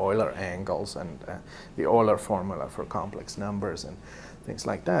 including Euler angles and the Euler formula for complex numbers and things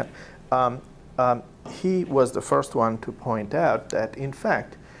like that. He was the first one to point out that, in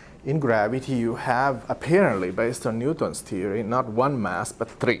fact, in gravity you have, apparently, based on Newton's theory, not one mass, but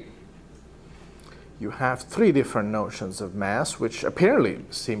three. You have three different notions of mass, which apparently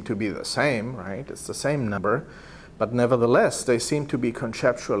seem to be the same, right? It's the same number, but nevertheless, they seem to be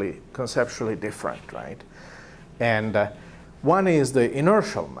conceptually different, right? And one is the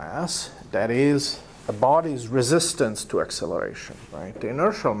inertial mass, that is a body's resistance to acceleration, right? The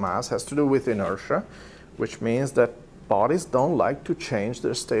inertial mass has to do with inertia, which means that bodies don't like to change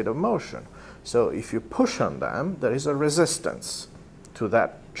their state of motion. So if you push on them, there is a resistance to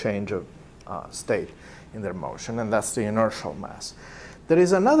that change of state in their motion, and that's the inertial mass. There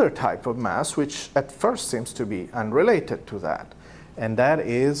is another type of mass which at first seems to be unrelated to that, and that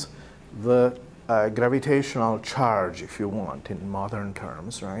is the gravitational charge, if you want, in modern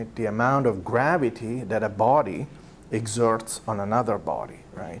terms, right? The amount of gravity that a body exerts on another body,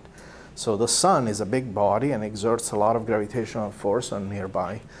 right? So the sun is a big body and exerts a lot of gravitational force on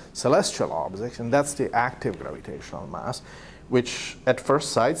nearby celestial objects, and that's the active gravitational mass, which at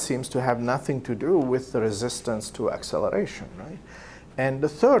first sight seems to have nothing to do with the resistance to acceleration, right? And the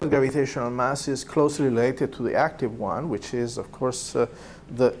third gravitational mass is closely related to the active one, which is, of course,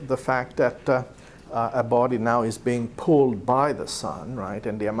 the fact that a body now is being pulled by the sun, right?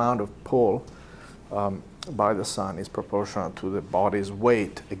 And the amount of pull by the sun is proportional to the body's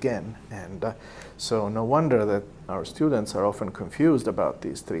weight again. And so no wonder that our students are often confused about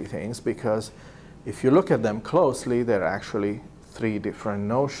these three things, because if you look at them closely, they're actually three different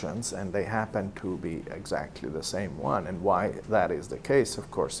notions, and they happen to be exactly the same one. And why that is the case, of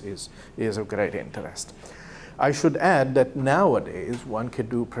course, is of great interest. I should add that nowadays one can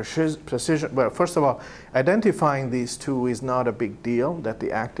do precision. Well, first of all, identifying these two is not a big deal. That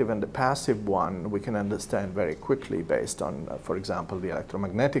the active and the passive one we can understand very quickly based on, for example, the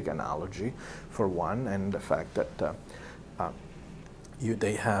electromagnetic analogy, for one, and the fact that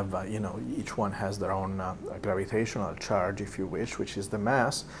they have, each one has their own gravitational charge, if you wish, which is the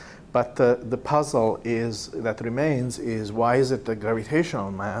mass. But the puzzle that remains is, why is it the gravitational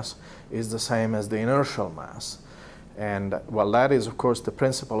mass is the same as the inertial mass? And well, that is, of course, the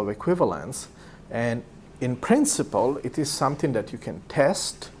principle of equivalence. And in principle, it is something that you can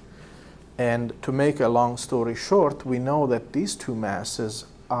test. And to make a long story short, we know that these two masses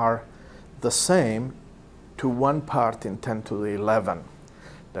are the same to 1 part in 10 to the 11.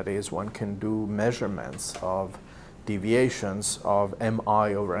 That is, one can do measurements of deviations of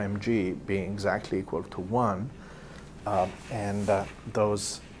mi over mg being exactly equal to 1. And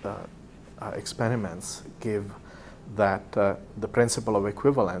those experiments give that the principle of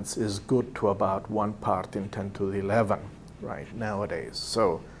equivalence is good to about 1 part in 10 to the 11, right, nowadays.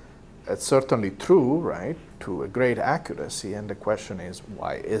 So it's certainly true, right, to a great accuracy, and the question is,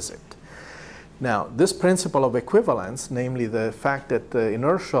 why is it? Now, this principle of equivalence, namely the fact that the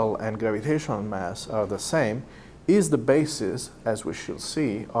inertial and gravitational mass are the same, is the basis, as we shall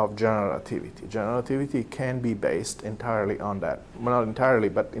see, of general relativity. General relativity can be based entirely on that, well, not entirely,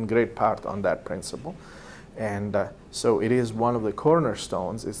 but in great part on that principle. And so it is one of the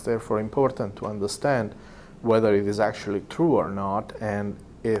cornerstones. It's therefore important to understand whether it is actually true or not, and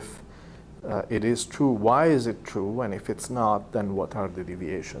if it is true, why is it true, and if it's not, then what are the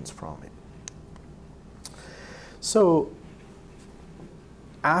deviations from it? So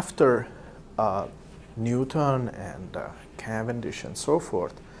after Newton and Cavendish and so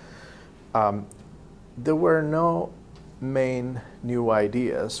forth, there were no main new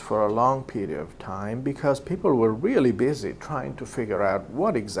ideas for a long period of time, because people were really busy trying to figure out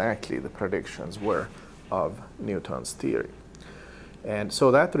what exactly the predictions were of Newton's theory. And so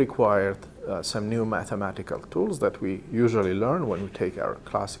that required some new mathematical tools that we usually learn when we take our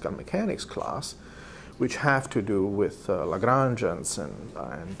classical mechanics class, which have to do with Lagrangians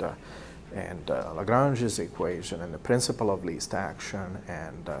and Lagrange's equation and the principle of least action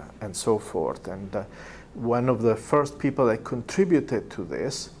and so forth. And one of the first people that contributed to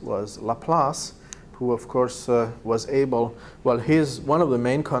this was Laplace, who of course was able, well, one of the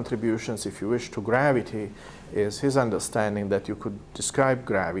main contributions, if you wish, to gravity is his understanding that you could describe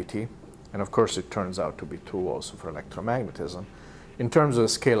gravity, and of course it turns out to be true also for electromagnetism, in terms of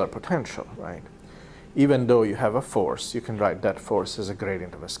scalar potential, right? Even though you have a force, you can write that force as a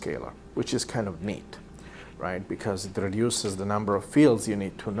gradient of a scalar, which is kind of neat, right? Because it reduces the number of fields you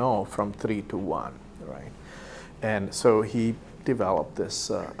need to know from 3 to 1, right? And so he developed this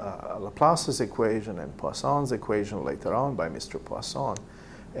Laplace's equation and Poisson's equation later on by Mr. Poisson.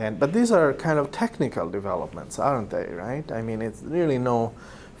 But these are kind of technical developments, aren't they, right? I mean, it's really no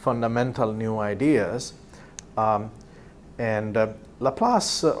fundamental new ideas.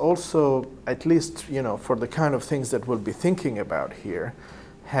 Laplace also, at least, you know, for the kind of things that we'll be thinking about here,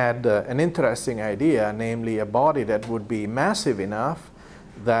 had an interesting idea, namely a body that would be massive enough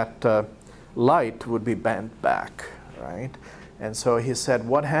that light would be bent back, right? And so he said,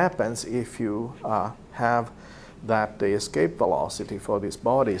 what happens if you have that the escape velocity for this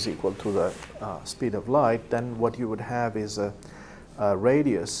body is equal to the speed of light, then what you would have is a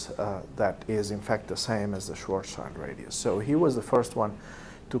radius that is in fact the same as the Schwarzschild radius. So he was the first one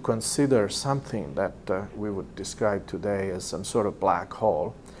to consider something that we would describe today as some sort of black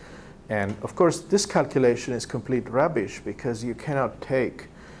hole. And of course this calculation is complete rubbish, because you cannot take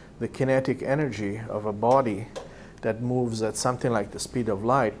the kinetic energy of a body that moves at something like the speed of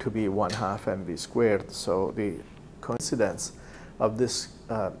light to be 1/2 mv squared. So the coincidence of this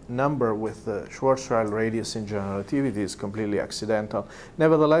number with the Schwarzschild radius in general relativity is completely accidental.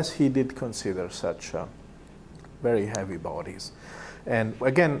 Nevertheless, he did consider such very heavy bodies. And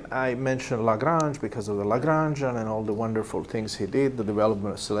again, I mentioned Lagrange because of the Lagrangian and all the wonderful things he did, the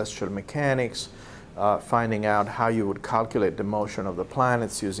development of celestial mechanics, finding out how you would calculate the motion of the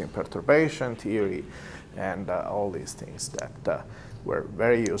planets using perturbation theory, and all these things that were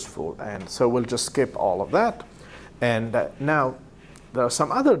very useful. And so we'll just skip all of that. And now there are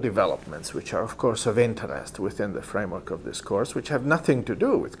some other developments which are, of course, of interest within the framework of this course, which have nothing to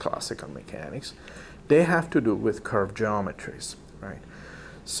do with classical mechanics. They have to do with curved geometries, right?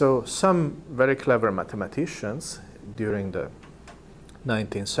 So some very clever mathematicians during the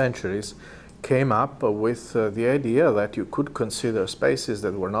 19th centuries came up with the idea that you could consider spaces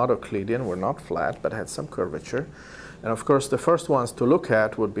that were not Euclidean, were not flat, but had some curvature. And of course, the first ones to look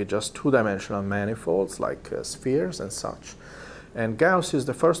at would be just two-dimensional manifolds like spheres and such. And Gauss is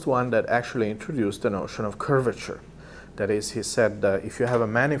the first one that actually introduced the notion of curvature. That is, he said, if you have a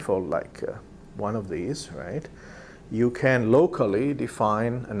manifold like one of these, right, you can locally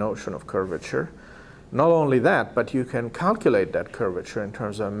define a notion of curvature. Not only that, but you can calculate that curvature in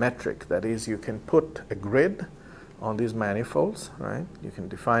terms of a metric. That is, you can put a grid on these manifolds, right? You can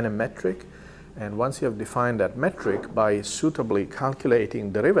define a metric, and once you have defined that metric, by suitably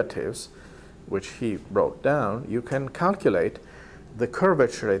calculating derivatives, which he wrote down, you can calculate the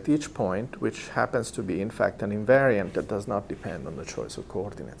curvature at each point, which happens to be, in fact, an invariant that does not depend on the choice of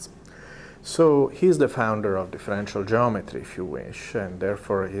coordinates. So he's the founder of differential geometry, if you wish, and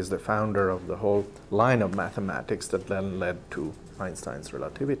therefore he's the founder of the whole line of mathematics that then led to Einstein's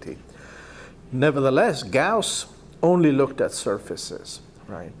relativity. Nevertheless, Gauss only looked at surfaces,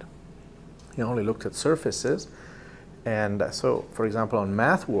 right? He only looked at surfaces. And so, for example, on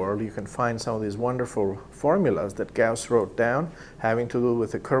Math World, you can find some of these wonderful formulas that Gauss wrote down having to do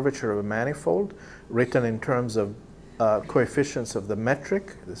with the curvature of a manifold, written in terms of coefficients of the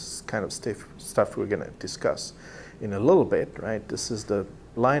metric. This is kind of stuff we're going to discuss in a little bit, right? This is the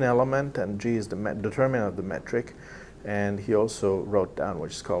line element, and G is the determinant of the metric. And he also wrote down what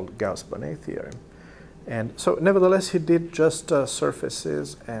is called Gauss-Bonnet theorem. And so, nevertheless, he did just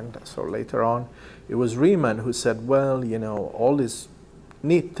surfaces. And so later on, it was Riemann who said, well, you know, all these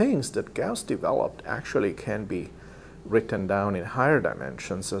neat things that Gauss developed actually can be written down in higher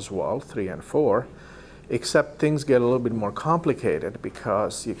dimensions as well, 3 and 4. Except things get a little bit more complicated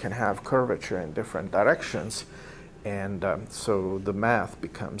because you can have curvature in different directions, and so the math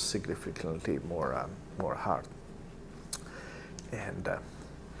becomes significantly more hard. And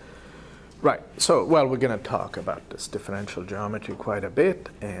right, so well, we're going to talk about this differential geometry quite a bit,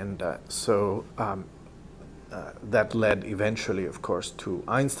 and that led eventually, of course, to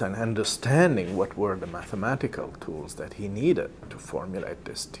Einstein understanding what were the mathematical tools that he needed to formulate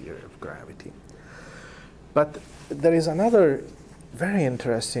this theory of gravity. But there is another very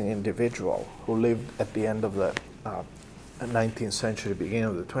interesting individual who lived at the end of the 19th century, beginning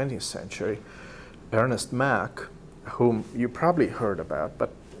of the 20th century, Ernest Mach, whom you probably heard about,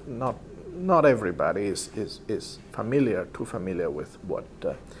 but not everybody is too familiar with what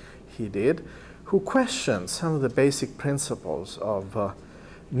he did, who questioned some of the basic principles of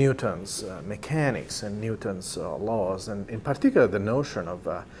Newton's mechanics and Newton's laws, and in particular the notion of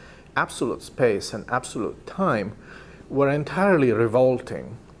absolute space and absolute time were entirely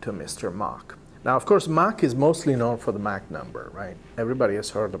revolting to Mr. Mach. Now, of course, Mach is mostly known for the Mach number, right? Everybody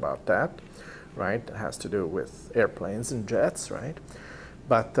has heard about that, right? It has to do with airplanes and jets, right?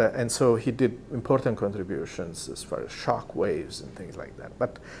 And so he did important contributions as far as shock waves and things like that.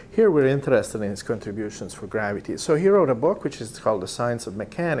 But here we're interested in his contributions for gravity. So he wrote a book which is called The Science of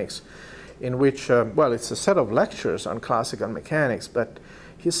Mechanics, in which, well, it's a set of lectures on classical mechanics, but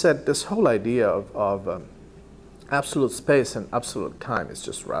he said this whole idea of absolute space and absolute time is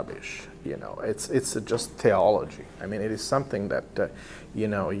just rubbish. You know, it's just theology. I mean, it is something that you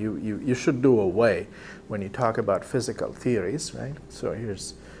know, you should do away when you talk about physical theories, right? So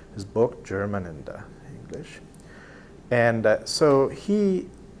here's his book, German and English. And so he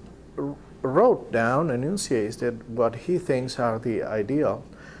wrote down, enunciated what he thinks are the ideal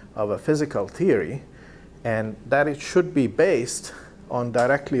of a physical theory, and that it should be based on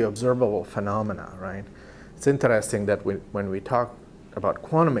directly observable phenomena, right? It's interesting that when we talk about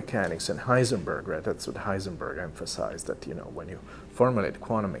quantum mechanics and Heisenberg, right, that's what Heisenberg emphasized, that, you know, when you formulate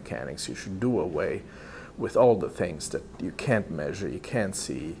quantum mechanics, you should do away with all the things that you can't measure, you can't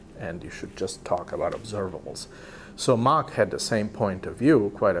see, and you should just talk about observables. So Mach had the same point of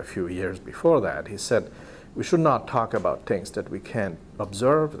view quite a few years before that. He said, we should not talk about things that we can't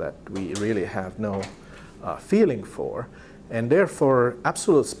observe, that we really have no feeling for, and therefore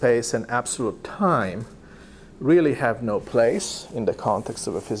absolute space and absolute time really have no place in the context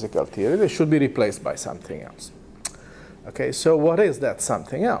of a physical theory. They should be replaced by something else. Okay, so what is that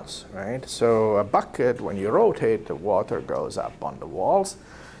something else, right? So a bucket, when you rotate, the water goes up on the walls.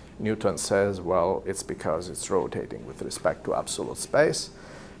 Newton says, well, it's because it's rotating with respect to absolute space,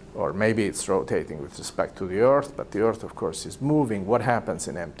 or maybe it's rotating with respect to the Earth, but the Earth, of course, is moving. What happens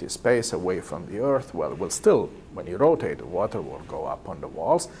in empty space away from the Earth? Well, it will still, when you rotate, the water will go up on the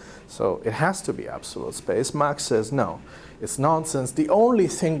walls. So it has to be absolute space. Mach says, no, it's nonsense. The only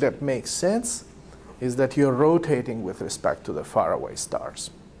thing that makes sense is that you're rotating with respect to the faraway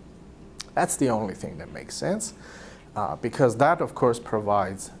stars. That's the only thing that makes sense, because that, of course,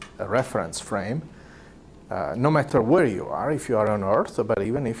 provides a reference frame. No matter where you are, if you are on Earth, but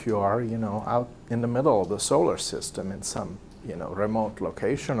even if you are, you know, out in the middle of the solar system in some, you know, remote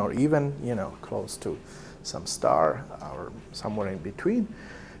location, or even, you know, close to some star or somewhere in between.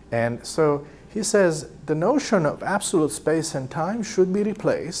 And so he says the notion of absolute space and time should be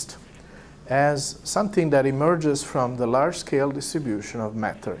replaced as something that emerges from the large-scale distribution of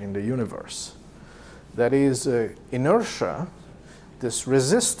matter in the universe. That is, inertia, this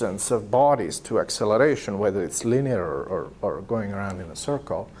resistance of bodies to acceleration, whether it's linear or going around in a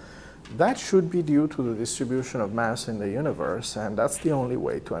circle, that should be due to the distribution of mass in the universe, and that's the only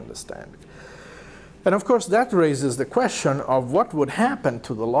way to understand it. And of course, that raises the question of what would happen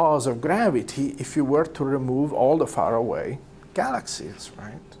to the laws of gravity if you were to remove all the faraway galaxies,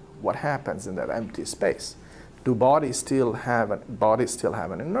 right? What happens in that empty space? Do bodies still have an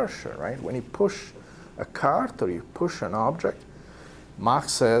inertia, right? When you push a cart or you push an object, Mach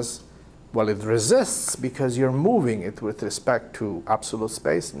says, well, it resists because you're moving it with respect to absolute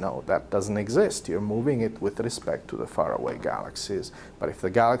space. No, that doesn't exist. You're moving it with respect to the faraway galaxies. But if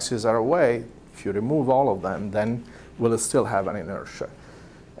the galaxies are away, if you remove all of them, then will it still have an inertia?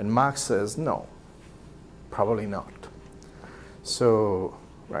 And Mach says, no, probably not. So,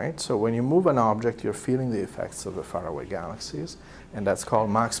 right? So when you move an object, you're feeling the effects of the faraway galaxies, and that's called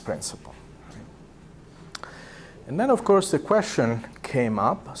Mach's principle. Right? And then, of course, the question came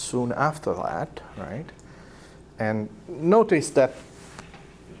up soon after that, right? And notice that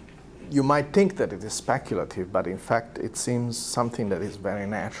you might think that it is speculative, but in fact, it seems something that is very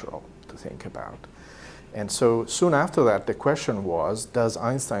natural to think about. And so soon after that, the question was, does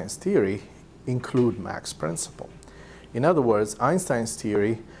Einstein's theory include Mach's principle? In other words, Einstein's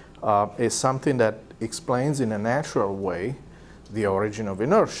theory is something that explains in a natural way the origin of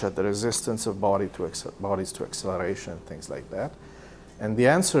inertia, the resistance of bodies to acceleration, things like that. And the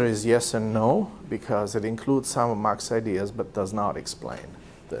answer is yes and no, because it includes some of Mach's ideas, but does not explain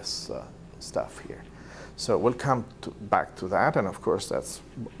this stuff here. So we'll come back to that, and of course that's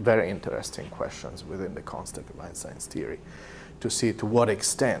very interesting questions within the concept of Einstein's theory, to see to what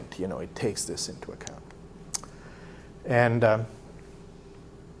extent, you know, it takes this into account. And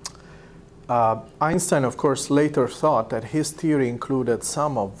Einstein, of course, later thought that his theory included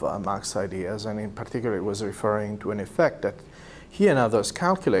some of Mach's ideas, and in particular it was referring to an effect that he and others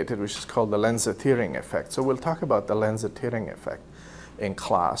calculated, which is called the Lense-Thirring effect. So we'll talk about the Lense-Thirring effect in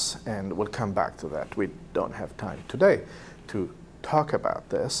class, and we'll come back to that. We don't have time today to talk about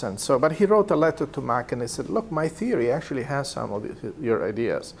this. And so, but he wrote a letter to Mach, and he said, look, my theory actually has some of your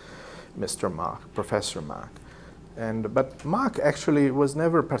ideas, Mr. Mach, Professor Mach. But Mach actually was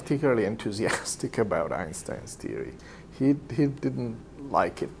never particularly enthusiastic about Einstein's theory. He didn't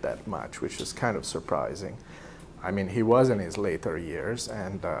like it that much, which is kind of surprising. I mean, he was in his later years,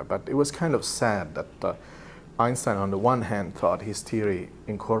 and but it was kind of sad that Einstein, on the one hand, thought his theory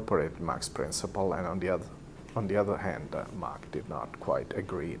incorporated Mach's principle, and on the other hand, Mach did not quite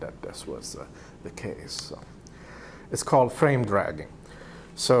agree that this was the case. So it's called frame dragging.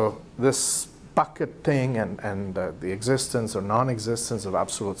 So this bucket thing and the existence or non-existence of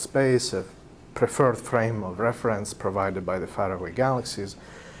absolute space, a preferred frame of reference provided by the faraway galaxies,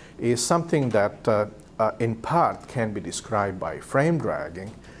 is something that in part can be described by frame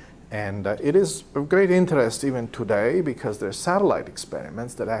dragging. And it is of great interest even today because there are satellite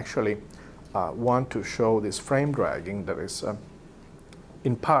experiments that actually want to show this frame dragging that is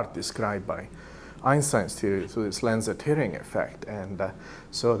in part described by Einstein's theory through this lens-adhering effect. And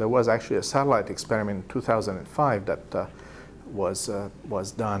so there was actually a satellite experiment in 2005 that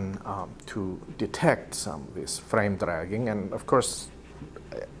was done to detect some of this frame dragging. And of course,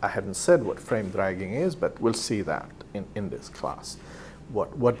 I haven't said what frame dragging is, but we'll see that in this class,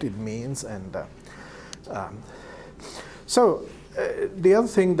 what it means. And so the other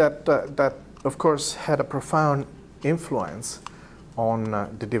thing that of course had a profound influence on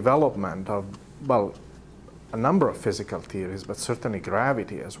the development of, well, a number of physical theories, but certainly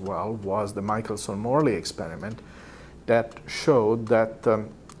gravity as well, was the Michelson-Morley experiment that showed that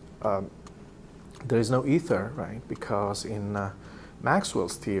there is no ether, right? Because in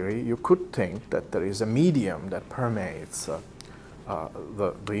Maxwell's theory, you could think that there is a medium that permeates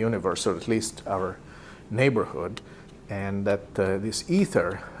the universe, or at least our neighborhood, and that this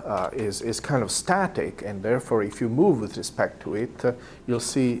ether is kind of static, and therefore if you move with respect to it, you'll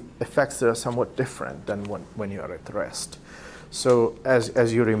see effects that are somewhat different than when you are at rest. So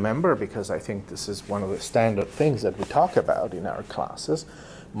as you remember, because I think this is one of the standard things that we talk about in our classes,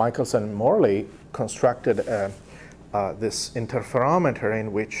 Michelson and Morley constructed this interferometer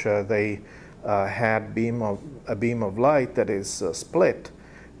in which they had a beam of light that is split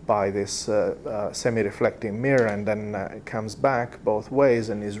by this semi-reflecting mirror, and then it comes back both ways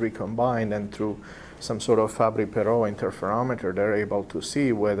and is recombined, and through some sort of Fabry-Perot interferometer they're able to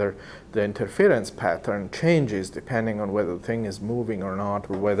see whether the interference pattern changes depending on whether the thing is moving or not,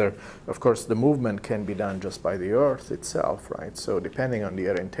 or whether, of course, the movement can be done just by the Earth itself, right? So depending on the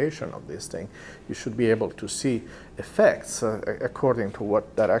orientation of this thing, you should be able to see effects according to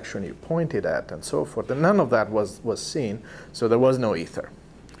what direction you pointed at and so forth. And none of that was seen, so there was no ether.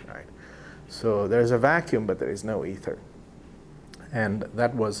 So there's a vacuum, but there is no ether. And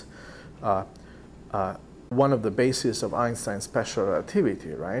that was one of the bases of Einstein's special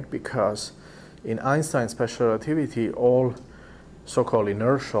relativity, right? Because in Einstein's special relativity, all so-called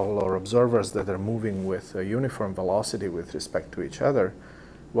inertial or observers that are moving with a uniform velocity with respect to each other,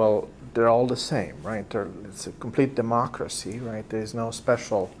 well, they're all the same, right? It's a complete democracy, right? There is no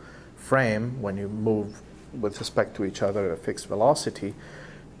special frame when you move with respect to each other at a fixed velocity.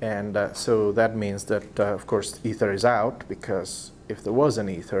 And so that means that, of course, ether is out, because if there was an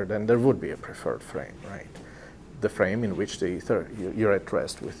ether, then there would be a preferred frame, right? The frame in which the ether, you're at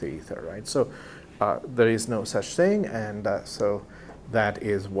rest with the ether, right? So there is no such thing, and so that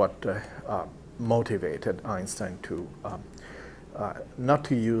is what motivated Einstein to not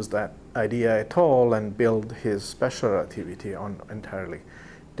to use that idea at all and build his special relativity on entirely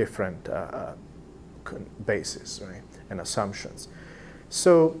different bases, right, and assumptions.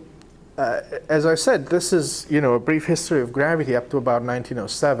 So, as I said, this is, a brief history of gravity up to about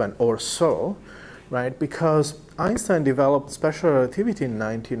 1907 or so, right? Because Einstein developed special relativity in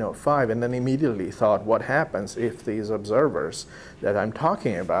 1905 and then immediately thought, what happens if these observers that I'm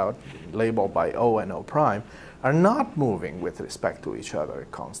talking about, labeled by O and O prime, are not moving with respect to each other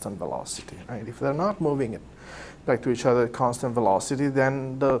at constant velocity, right? If they're not moving with respect to each other at constant velocity,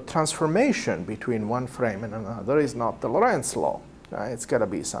 then the transformation between one frame and another is not the Lorentz law. It's got to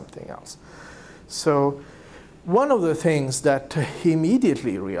be something else. So one of the things that he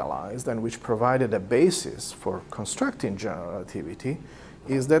immediately realized, and which provided a basis for constructing general relativity,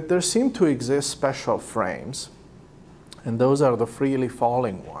 is that there seem to exist special frames, and those are the freely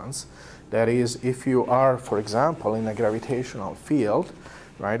falling ones. That is, if you are, for example, in a gravitational field,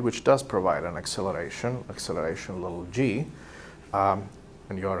 right, which does provide an acceleration little g,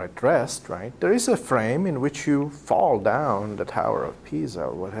 and you're at rest, right, there is a frame in which you fall down the Tower of Pisa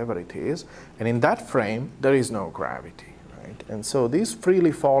or whatever it is, and in that frame there is no gravity, right? And so these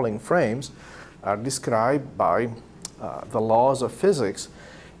freely falling frames are described by the laws of physics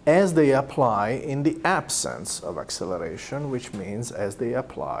as they apply in the absence of acceleration, which means as they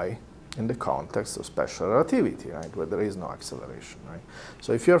apply in the context of special relativity, right, where there is no acceleration, right?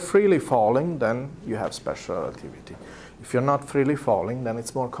 So if you're freely falling, then you have special relativity. If you're not freely falling, then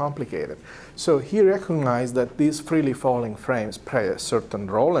it's more complicated. So he recognized that these freely falling frames play a certain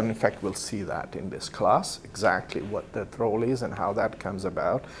role, and in fact we'll see that in this class, exactly what that role is and how that comes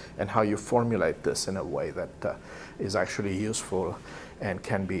about, and how you formulate this in a way that is actually useful and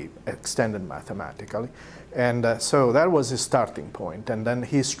can be extended mathematically. And so that was his starting point. And then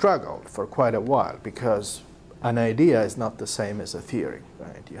he struggled for quite a while, because an idea is not the same as a theory,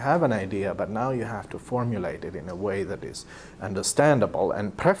 right? You have an idea, but now you have to formulate it in a way that is understandable,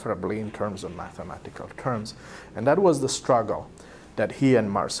 and preferably in terms of mathematical terms. And that was the struggle that he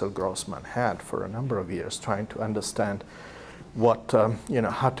and Marcel Grossman had for a number of years, trying to understand what,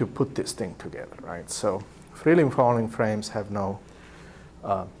 how to put this thing together, right? So freely falling frames have no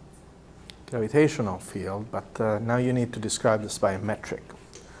gravitational field, but now you need to describe this by a metric.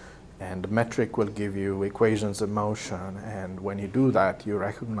 And the metric will give you equations of motion, and when you do that, you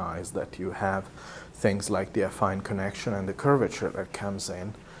recognize that you have things like the affine connection and the curvature that comes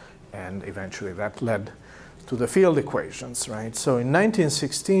in, and eventually that led to the field equations, right? So in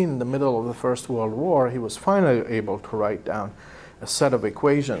 1916, in the middle of the First World War, he was finally able to write down a set of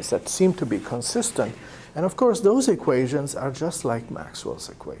equations that seemed to be consistent. And of course, those equations are just like Maxwell's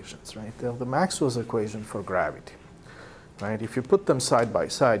equations, right? They're the Maxwell's equation for gravity. Right? If you put them side by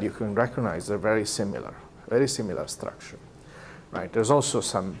side, you can recognize they're very similar structure. Right? There's also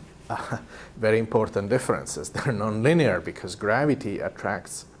some very important differences. They're nonlinear because gravity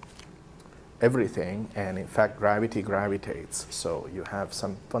attracts everything, and in fact gravity gravitates. So you have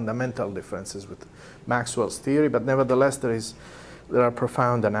some fundamental differences with Maxwell's theory, but nevertheless there are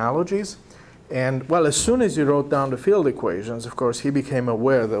profound analogies. And well, as soon as he wrote down the field equations, of course, he became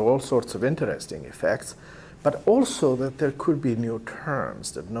aware there were all sorts of interesting effects, but also that there could be new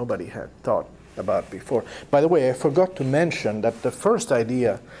terms that nobody had thought about before. By the way, I forgot to mention that the first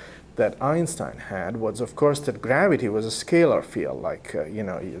idea that Einstein had was, of course, that gravity was a scalar field, like,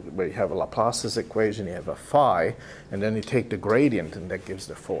 where you have a Laplace's equation, you have a phi, and then you take the gradient, and that gives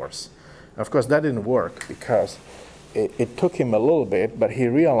the force. Of course, that didn't work because it took him a little bit, but he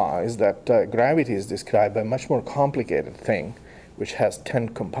realized that gravity is described by a much more complicated thing, which has 10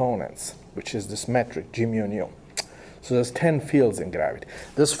 components, which is this metric, G mu nu. So there's 10 fields in gravity.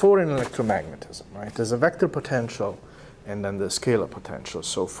 There's 4 in electromagnetism, right? There's a vector potential and then the scalar potential.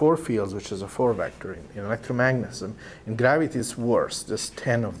 So 4 fields, which is a 4 vector in electromagnetism. In gravity, it's worse. There's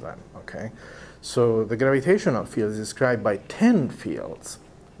 10 of them, okay? So the gravitational field is described by 10 fields,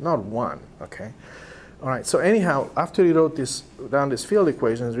 not 1, okay? All right, so anyhow, after he wrote down this field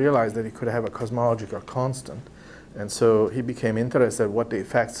equations, he realized that he could have a cosmological constant. And so he became interested in what the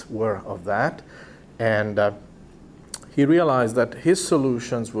effects were of that. And he realized that his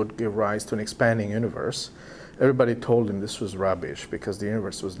solutions would give rise to an expanding universe. Everybody told him this was rubbish because the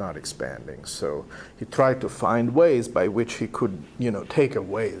universe was not expanding. So he tried to find ways by which he could, take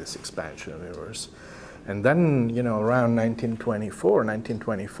away this expansion of the universe. And then, around 1924,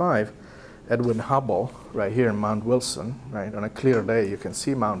 1925, Edwin Hubble, right here in Mount Wilson, right, on a clear day, you can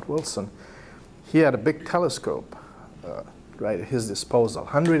see Mount Wilson. He had a big telescope, right, at his disposal,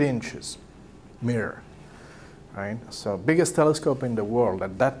 100 inches mirror, right? So biggest telescope in the world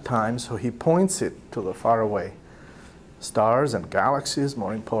at that time. So he points it to the faraway stars and galaxies,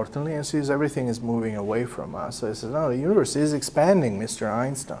 more importantly, and sees everything is moving away from us. So he says, no, the universe is expanding, Mr.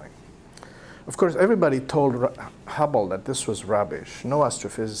 Einstein. Of course, everybody told Hubble that this was rubbish. No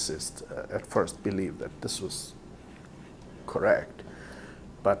astrophysicist at first believed that this was correct.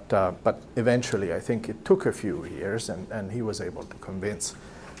 But eventually, I think it took a few years, and he was able to convince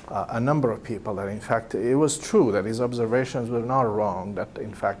a number of people that, in fact, it was true that his observations were not wrong, that,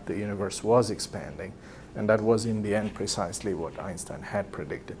 in fact, the universe was expanding. And that was, in the end, precisely what Einstein had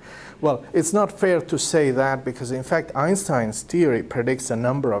predicted. Well, it's not fair to say that because, in fact, Einstein's theory predicts a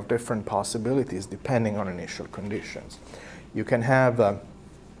number of different possibilities depending on initial conditions. You can have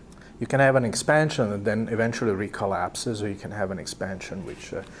an expansion that then eventually recollapses, or you can have an expansion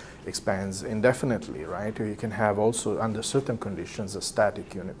which expands indefinitely, right? Or you can have also, under certain conditions, a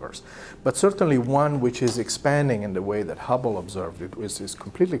static universe. But certainly one which is expanding in the way that Hubble observed it is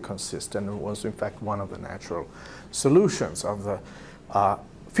completely consistent and was, in fact, one of the natural solutions of the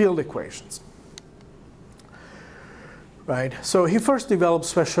field equations. Right. So he first developed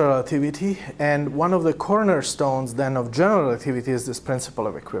special relativity, and one of the cornerstones then of general relativity is this principle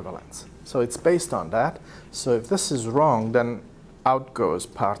of equivalence. So it's based on that. So if this is wrong, then out goes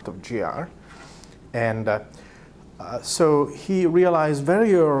part of GR. And so he realized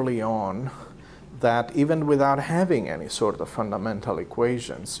very early on that even without having any sort of fundamental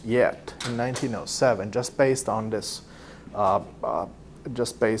equations yet, in 1907, just based on this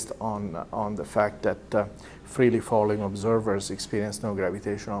just based on the fact that freely falling observers experience no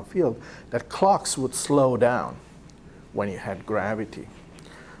gravitational field, that clocks would slow down when you had gravity,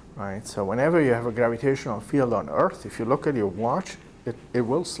 right? So whenever you have a gravitational field on Earth, if you look at your watch, it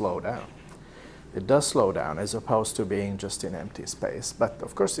will slow down. It does slow down as opposed to being just in empty space. But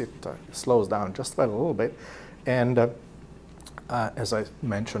of course it slows down just by a little bit. And as I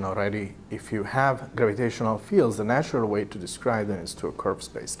mentioned already, if you have gravitational fields, the natural way to describe them is to a curved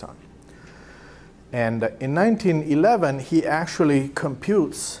space-time. And in 1911, he actually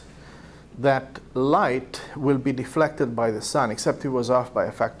computes that light will be deflected by the sun, except he was off by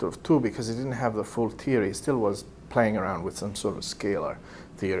a factor of 2 because he didn't have the full theory. He still was playing around with some sort of scalar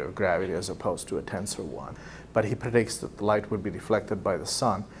theory of gravity as opposed to a tensor one. But he predicts that the light would be deflected by the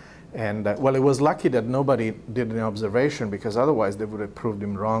sun. And well, it was lucky that nobody did an observation, because otherwise they would have proved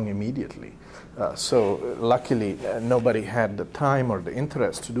him wrong immediately. So luckily, nobody had the time or the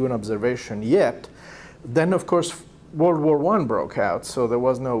interest to do an observation yet. Then, of course, World War I broke out, so there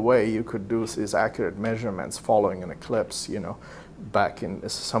was no way you could do these accurate measurements following an eclipse, you know, back in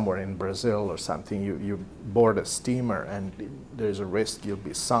somewhere in Brazil or something. You board a steamer and there's a risk you'll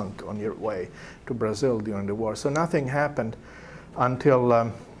be sunk on your way to Brazil during the war. So nothing happened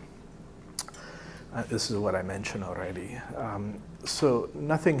until this is what I mentioned already. So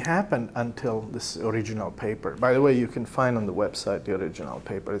nothing happened until this original paper. By the way, you can find on the website the original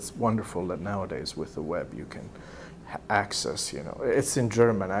paper. It's wonderful that nowadays with the web you can access, you know. It's in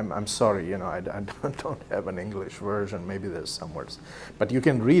German. I'm sorry, you know, I don't have an English version. Maybe there's somewhere. But you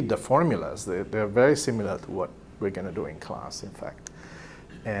can read the formulas. They're very similar to what we're going to do in class, in fact.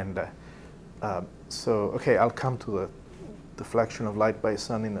 And so, okay, I'll come to the deflection of light by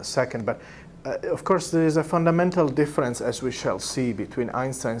sun in a second. But of course, there is a fundamental difference, as we shall see, between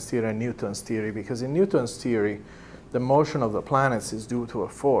Einstein's theory and Newton's theory, because in Newton's theory, the motion of the planets is due to a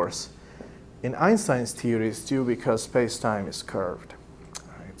force. In Einstein's theory, it's due because space-time is curved.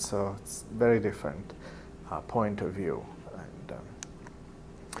 Right? So it's a very different point of view. And,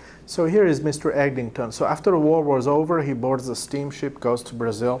 so here is Mr. Eglinton. So after the war was over, he boards a steamship, goes to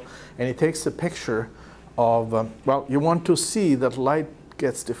Brazil, and he takes a picture of, well, you want to see that light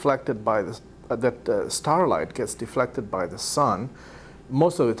gets deflected by the starlight gets deflected by the sun.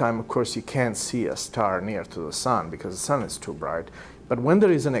 Most of the time, of course, you can't see a star near to the sun because the sun is too bright. But when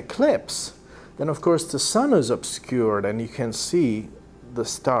there is an eclipse, then of course the sun is obscured and you can see the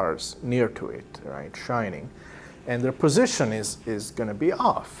stars near to it, right, shining. And their position is going to be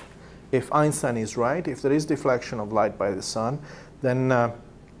off. If Einstein is right, if there is deflection of light by the sun, then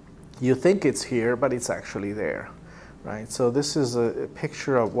you think it's here, but it's actually there. Right, so this is a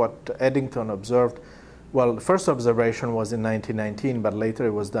picture of what Eddington observed. Well, the first observation was in 1919, but later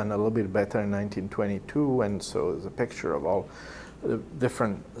it was done a little bit better in 1922, and so there's a picture of all the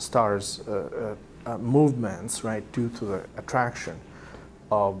different stars' movements, right, due to the attraction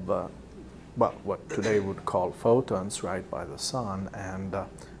of, well, what today would call photons, right, by the sun, and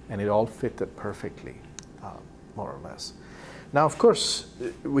it all fitted perfectly, more or less. Now, of course,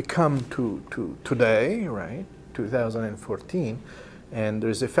 we come to today, right, 2014, and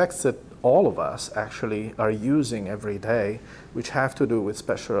there's effects that all of us actually are using every day, which have to do with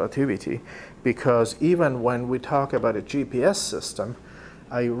special relativity, because even when we talk about a GPS system,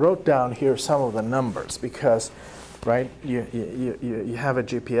 I wrote down here some of the numbers, because, right, you have a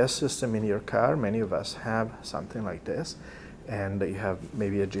GPS system in your car. Many of us have something like this, and you have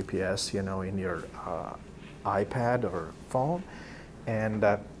maybe a GPS, you know, in your iPad or phone, and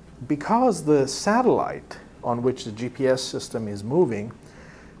because the satellite on which the GPS system is moving,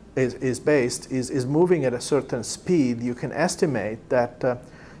 is moving at a certain speed, you can estimate that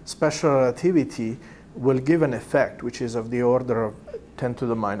special relativity will give an effect which is of the order of 10 to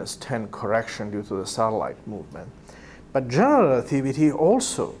the minus 10 correction due to the satellite movement. But general relativity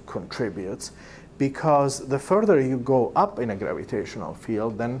also contributes, because the further you go up in a gravitational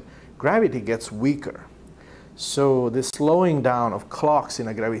field, then gravity gets weaker. So the slowing down of clocks in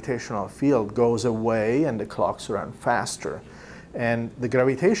a gravitational field goes away and the clocks run faster. And the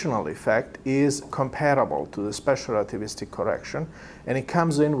gravitational effect is comparable to the special relativistic correction, and it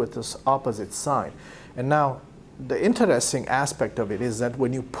comes in with this opposite sign. And now the interesting aspect of it is that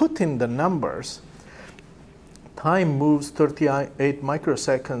when you put in the numbers, time moves 38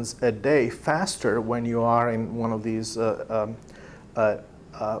 microseconds a day faster when you are in one of these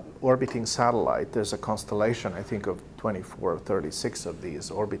orbiting satellite. There's a constellation, I think, of 24 or 36 of these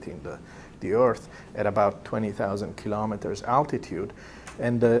orbiting the Earth at about 20,000 kilometers altitude.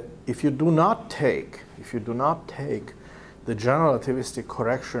 And if you do not take the general relativistic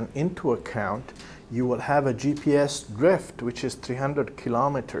correction into account, you will have a GPS drift which is 300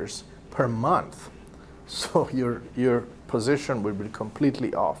 kilometers per month. So your position will be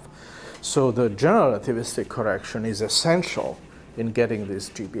completely off. So the general relativistic correction is essential in getting these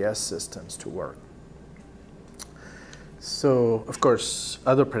GPS systems to work. So, of course,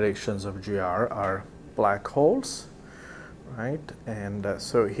 other predictions of GR are black holes, right? And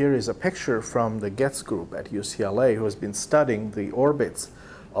so here is a picture from the Getz group at UCLA who has been studying the orbits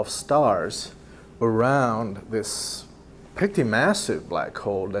of stars around this pretty massive black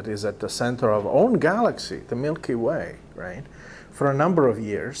hole that is at the center of our own galaxy, the Milky Way, right? For a number of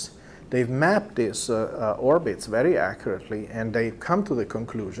years. They've mapped these orbits very accurately, and they've come to the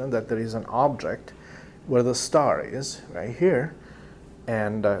conclusion that there is an object where the star is, right here,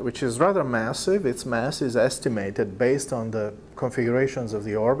 and which is rather massive. Its mass is estimated based on the configurations of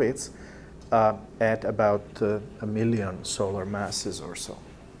the orbits at about 1 million solar masses or so.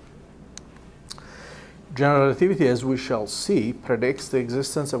 General relativity, as we shall see, predicts the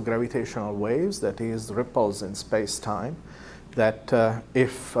existence of gravitational waves, that is, ripples in space-time, that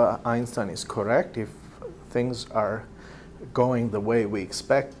if Einstein is correct, if things are going the way we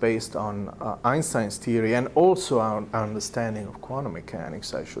expect based on Einstein's theory and also our understanding of quantum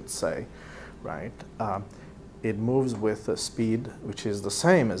mechanics, I should say, right? It moves with a speed which is the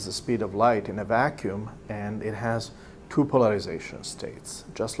same as the speed of light in a vacuum, and it has two polarization states,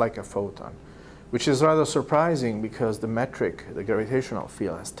 just like a photon, which is rather surprising because the metric, the gravitational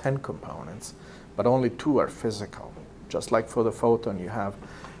field, has 10 components, but only 2 are physical. Just like for the photon, you have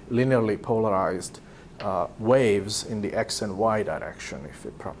linearly polarized waves in the x and y direction if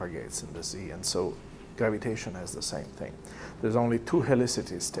it propagates in the z. And so gravitation has the same thing. There's only 2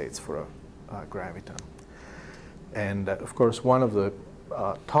 helicity states for a graviton. And of course, one of the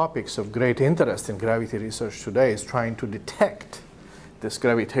topics of great interest in gravity research today is trying to detect this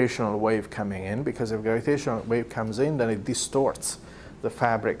gravitational wave coming in, because if a gravitational wave comes in, then it distorts the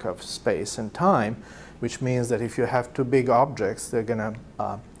fabric of space and time, which means that if you have 2 big objects, they're going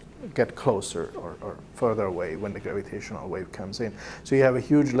to get closer or further away when the gravitational wave comes in. So you have a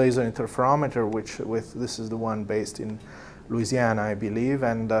huge laser interferometer, which this is the one based in Louisiana, I believe,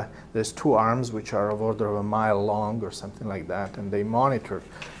 and there's 2 arms which are of order of a mile long or something like that, and they monitor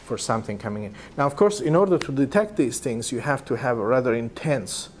for something coming in. Now, of course, in order to detect these things, you have to have a rather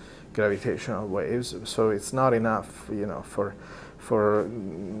intense gravitational waves. So it's not enough, for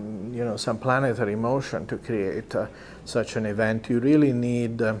some planetary motion to create such an event. You really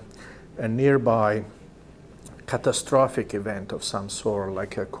need a nearby catastrophic event of some sort,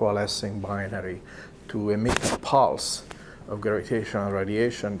 like a coalescing binary, to emit a pulse of gravitational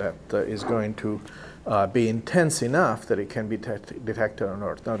radiation that is going to be intense enough that it can be detected on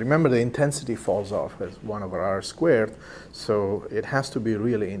Earth. Now remember, the intensity falls off as 1 over r squared, so it has to be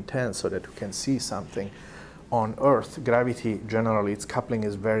really intense so that you can see something on Earth. Gravity, generally, its coupling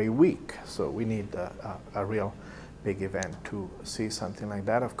is very weak, so we need a real big event to see something like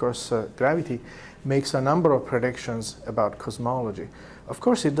that. Of course, gravity makes a number of predictions about cosmology. Of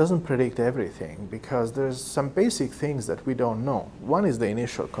course, it doesn't predict everything, because there's some basic things that we don't know. One is the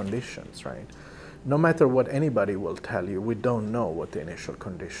initial conditions, right? No matter what anybody will tell you, we don't know what the initial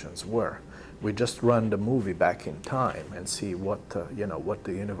conditions were. We just run the movie back in time and see what the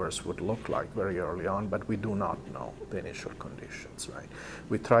universe would look like very early on, but we do not know the initial conditions, right?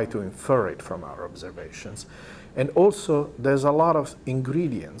 We try to infer it from our observations. And also, there's a lot of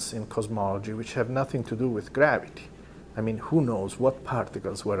ingredients in cosmology which have nothing to do with gravity. I mean, who knows what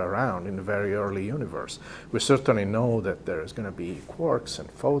particles were around in the very early universe? We certainly know that there's going to be quarks and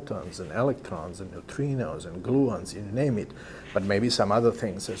photons and electrons and neutrinos and gluons, you name it, but maybe some other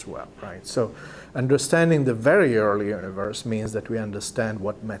things as well, right? So understanding the very early universe means that we understand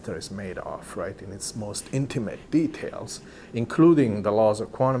what matter is made of, right, in its most intimate details, including the laws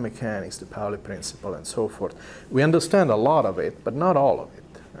of quantum mechanics, the Pauli principle, and so forth. We understand a lot of it, but not all of it.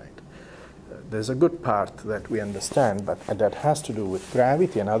 There's a good part that we understand, but that has to do with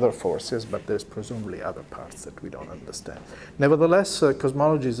gravity and other forces, but there's presumably other parts that we don't understand. Nevertheless,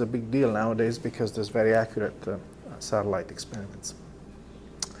 cosmology is a big deal nowadays because there's very accurate satellite experiments.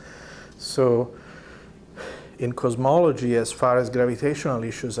 So in cosmology, as far as gravitational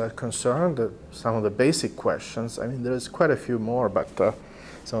issues are concerned, some of the basic questions, I mean, there's quite a few more, but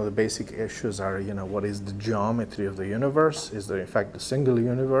some of the basic issues are, what is the geometry of the universe? Is there, in fact, a single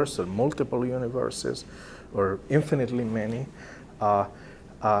universe or multiple universes or infinitely many?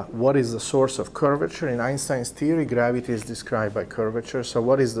 What is the source of curvature? In Einstein's theory, gravity is described by curvature. So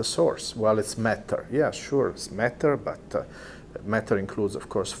what is the source? Well, it's matter. Yeah, sure, it's matter, but Matter includes, of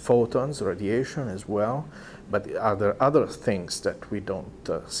course, photons, radiation as well, but are there other things that we don't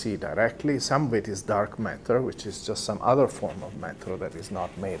see directly? Some of it is dark matter, which is just some other form of matter that is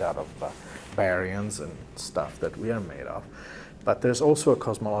not made out of baryons and stuff that we are made of. But there's also a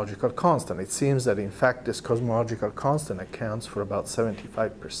cosmological constant. It seems that, in fact, this cosmological constant accounts for about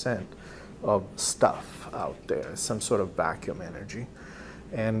 75% of stuff out there. It's some sort of vacuum energy.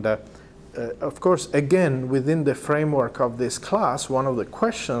 And of course, again, within the framework of this class, one of the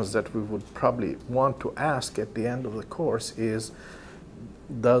questions that we would probably want to ask at the end of the course is,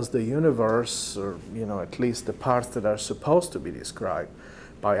 does the universe, or at least the parts that are supposed to be described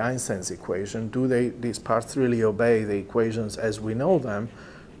by Einstein's equation, do these parts really obey the equations as we know them,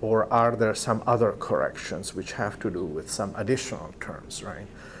 or are there some other corrections which have to do with some additional terms, right?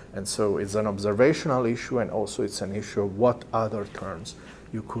 And so it's an observational issue, and also it's an issue of what other terms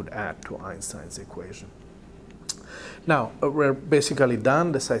you could add to Einstein's equation. Now, we're basically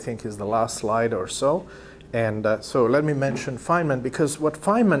done. This, I think, is the last slide or so. And so let me mention Feynman, because what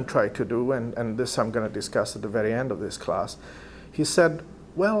Feynman tried to do, and this I'm going to discuss at the very end of this class, he said,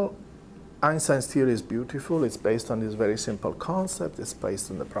 well, Einstein's theory is beautiful. It's based on this very simple concept. It's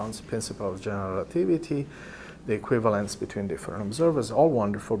based on the principle of general relativity, the equivalence between different observers, all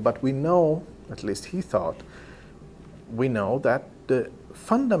wonderful. But we know, at least he thought, we know that the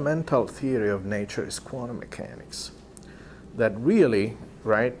fundamental theory of nature is quantum mechanics. That really,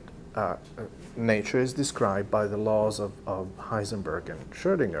 right, nature is described by the laws of Heisenberg and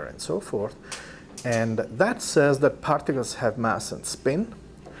Schrödinger and so forth. And that says that particles have mass and spin.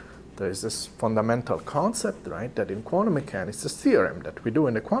 There is this fundamental concept, right, that in quantum mechanics, this theorem that we do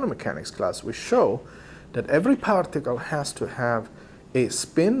in the quantum mechanics class, we show that every particle has to have a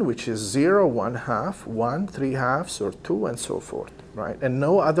spin which is 0, 1/2, 1, 3/2, or 2, and so forth, right? And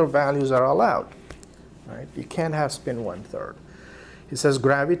no other values are allowed, right? You can't have spin 1/3. He says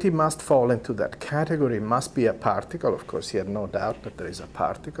gravity must fall into that category, must be a particle. Of course, he had no doubt that there is a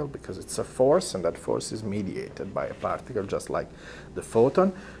particle because it's a force, and that force is mediated by a particle, just like the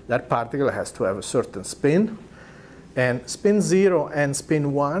photon. That particle has to have a certain spin. And spin 0 and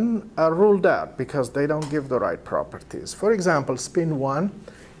spin 1 are ruled out because they don't give the right properties. For example, spin 1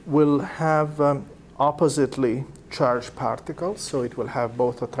 will have oppositely charged particles, so it will have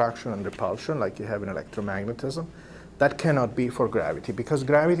both attraction and repulsion, like you have in electromagnetism. That cannot be for gravity, because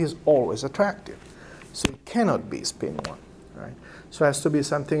gravity is always attractive. So it cannot be spin 1, right? So it has to be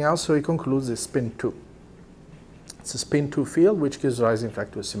something else, so he concludes it's spin 2. It's a spin 2 field, which gives rise, in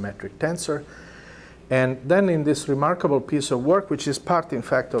fact, to a symmetric tensor. And then in this remarkable piece of work, which is part, in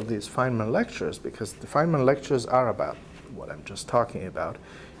fact, of these Feynman lectures, because the Feynman lectures are about what I'm just talking about,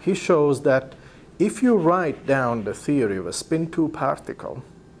 he shows that if you write down the theory of a spin 2 particle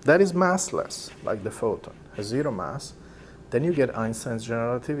that is massless, like the photon, has 0 mass, then you get Einstein's general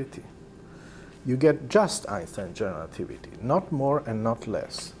relativity. You get just Einstein's general relativity, not more and not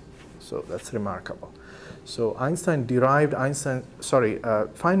less. So that's remarkable. So Feynman derived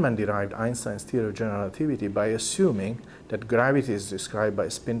Einstein's theory of general relativity by assuming that gravity is described by a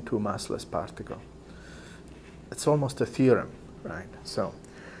spin 2 massless particle. It's almost a theorem, right? So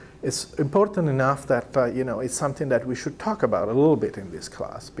it's important enough that it's something that we should talk about a little bit in this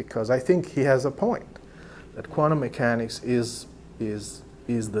class, because I think he has a point that quantum mechanics is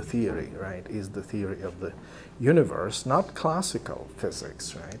the theory, right? Is the theory of the universe, not classical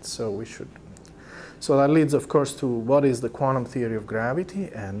physics, right? So we should. So that leads, of course, to what is the quantum theory of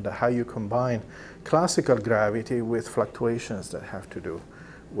gravity and how you combine classical gravity with fluctuations that have to do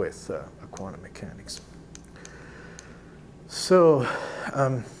with quantum mechanics. So,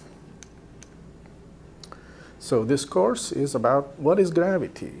 so this course is about what is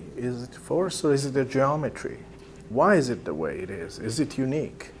gravity? Is it force or is it a geometry? Why is it the way it is? Is it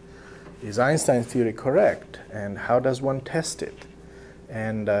unique? Is Einstein's theory correct? And how does one test it?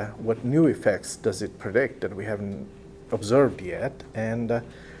 And what new effects does it predict that we haven't observed yet? And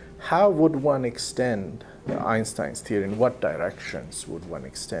how would one extend Einstein's theory? In what directions would one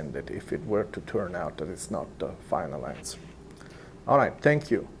extend it if it were to turn out that it's not the final answer? All right,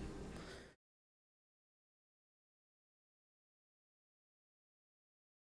 thank you.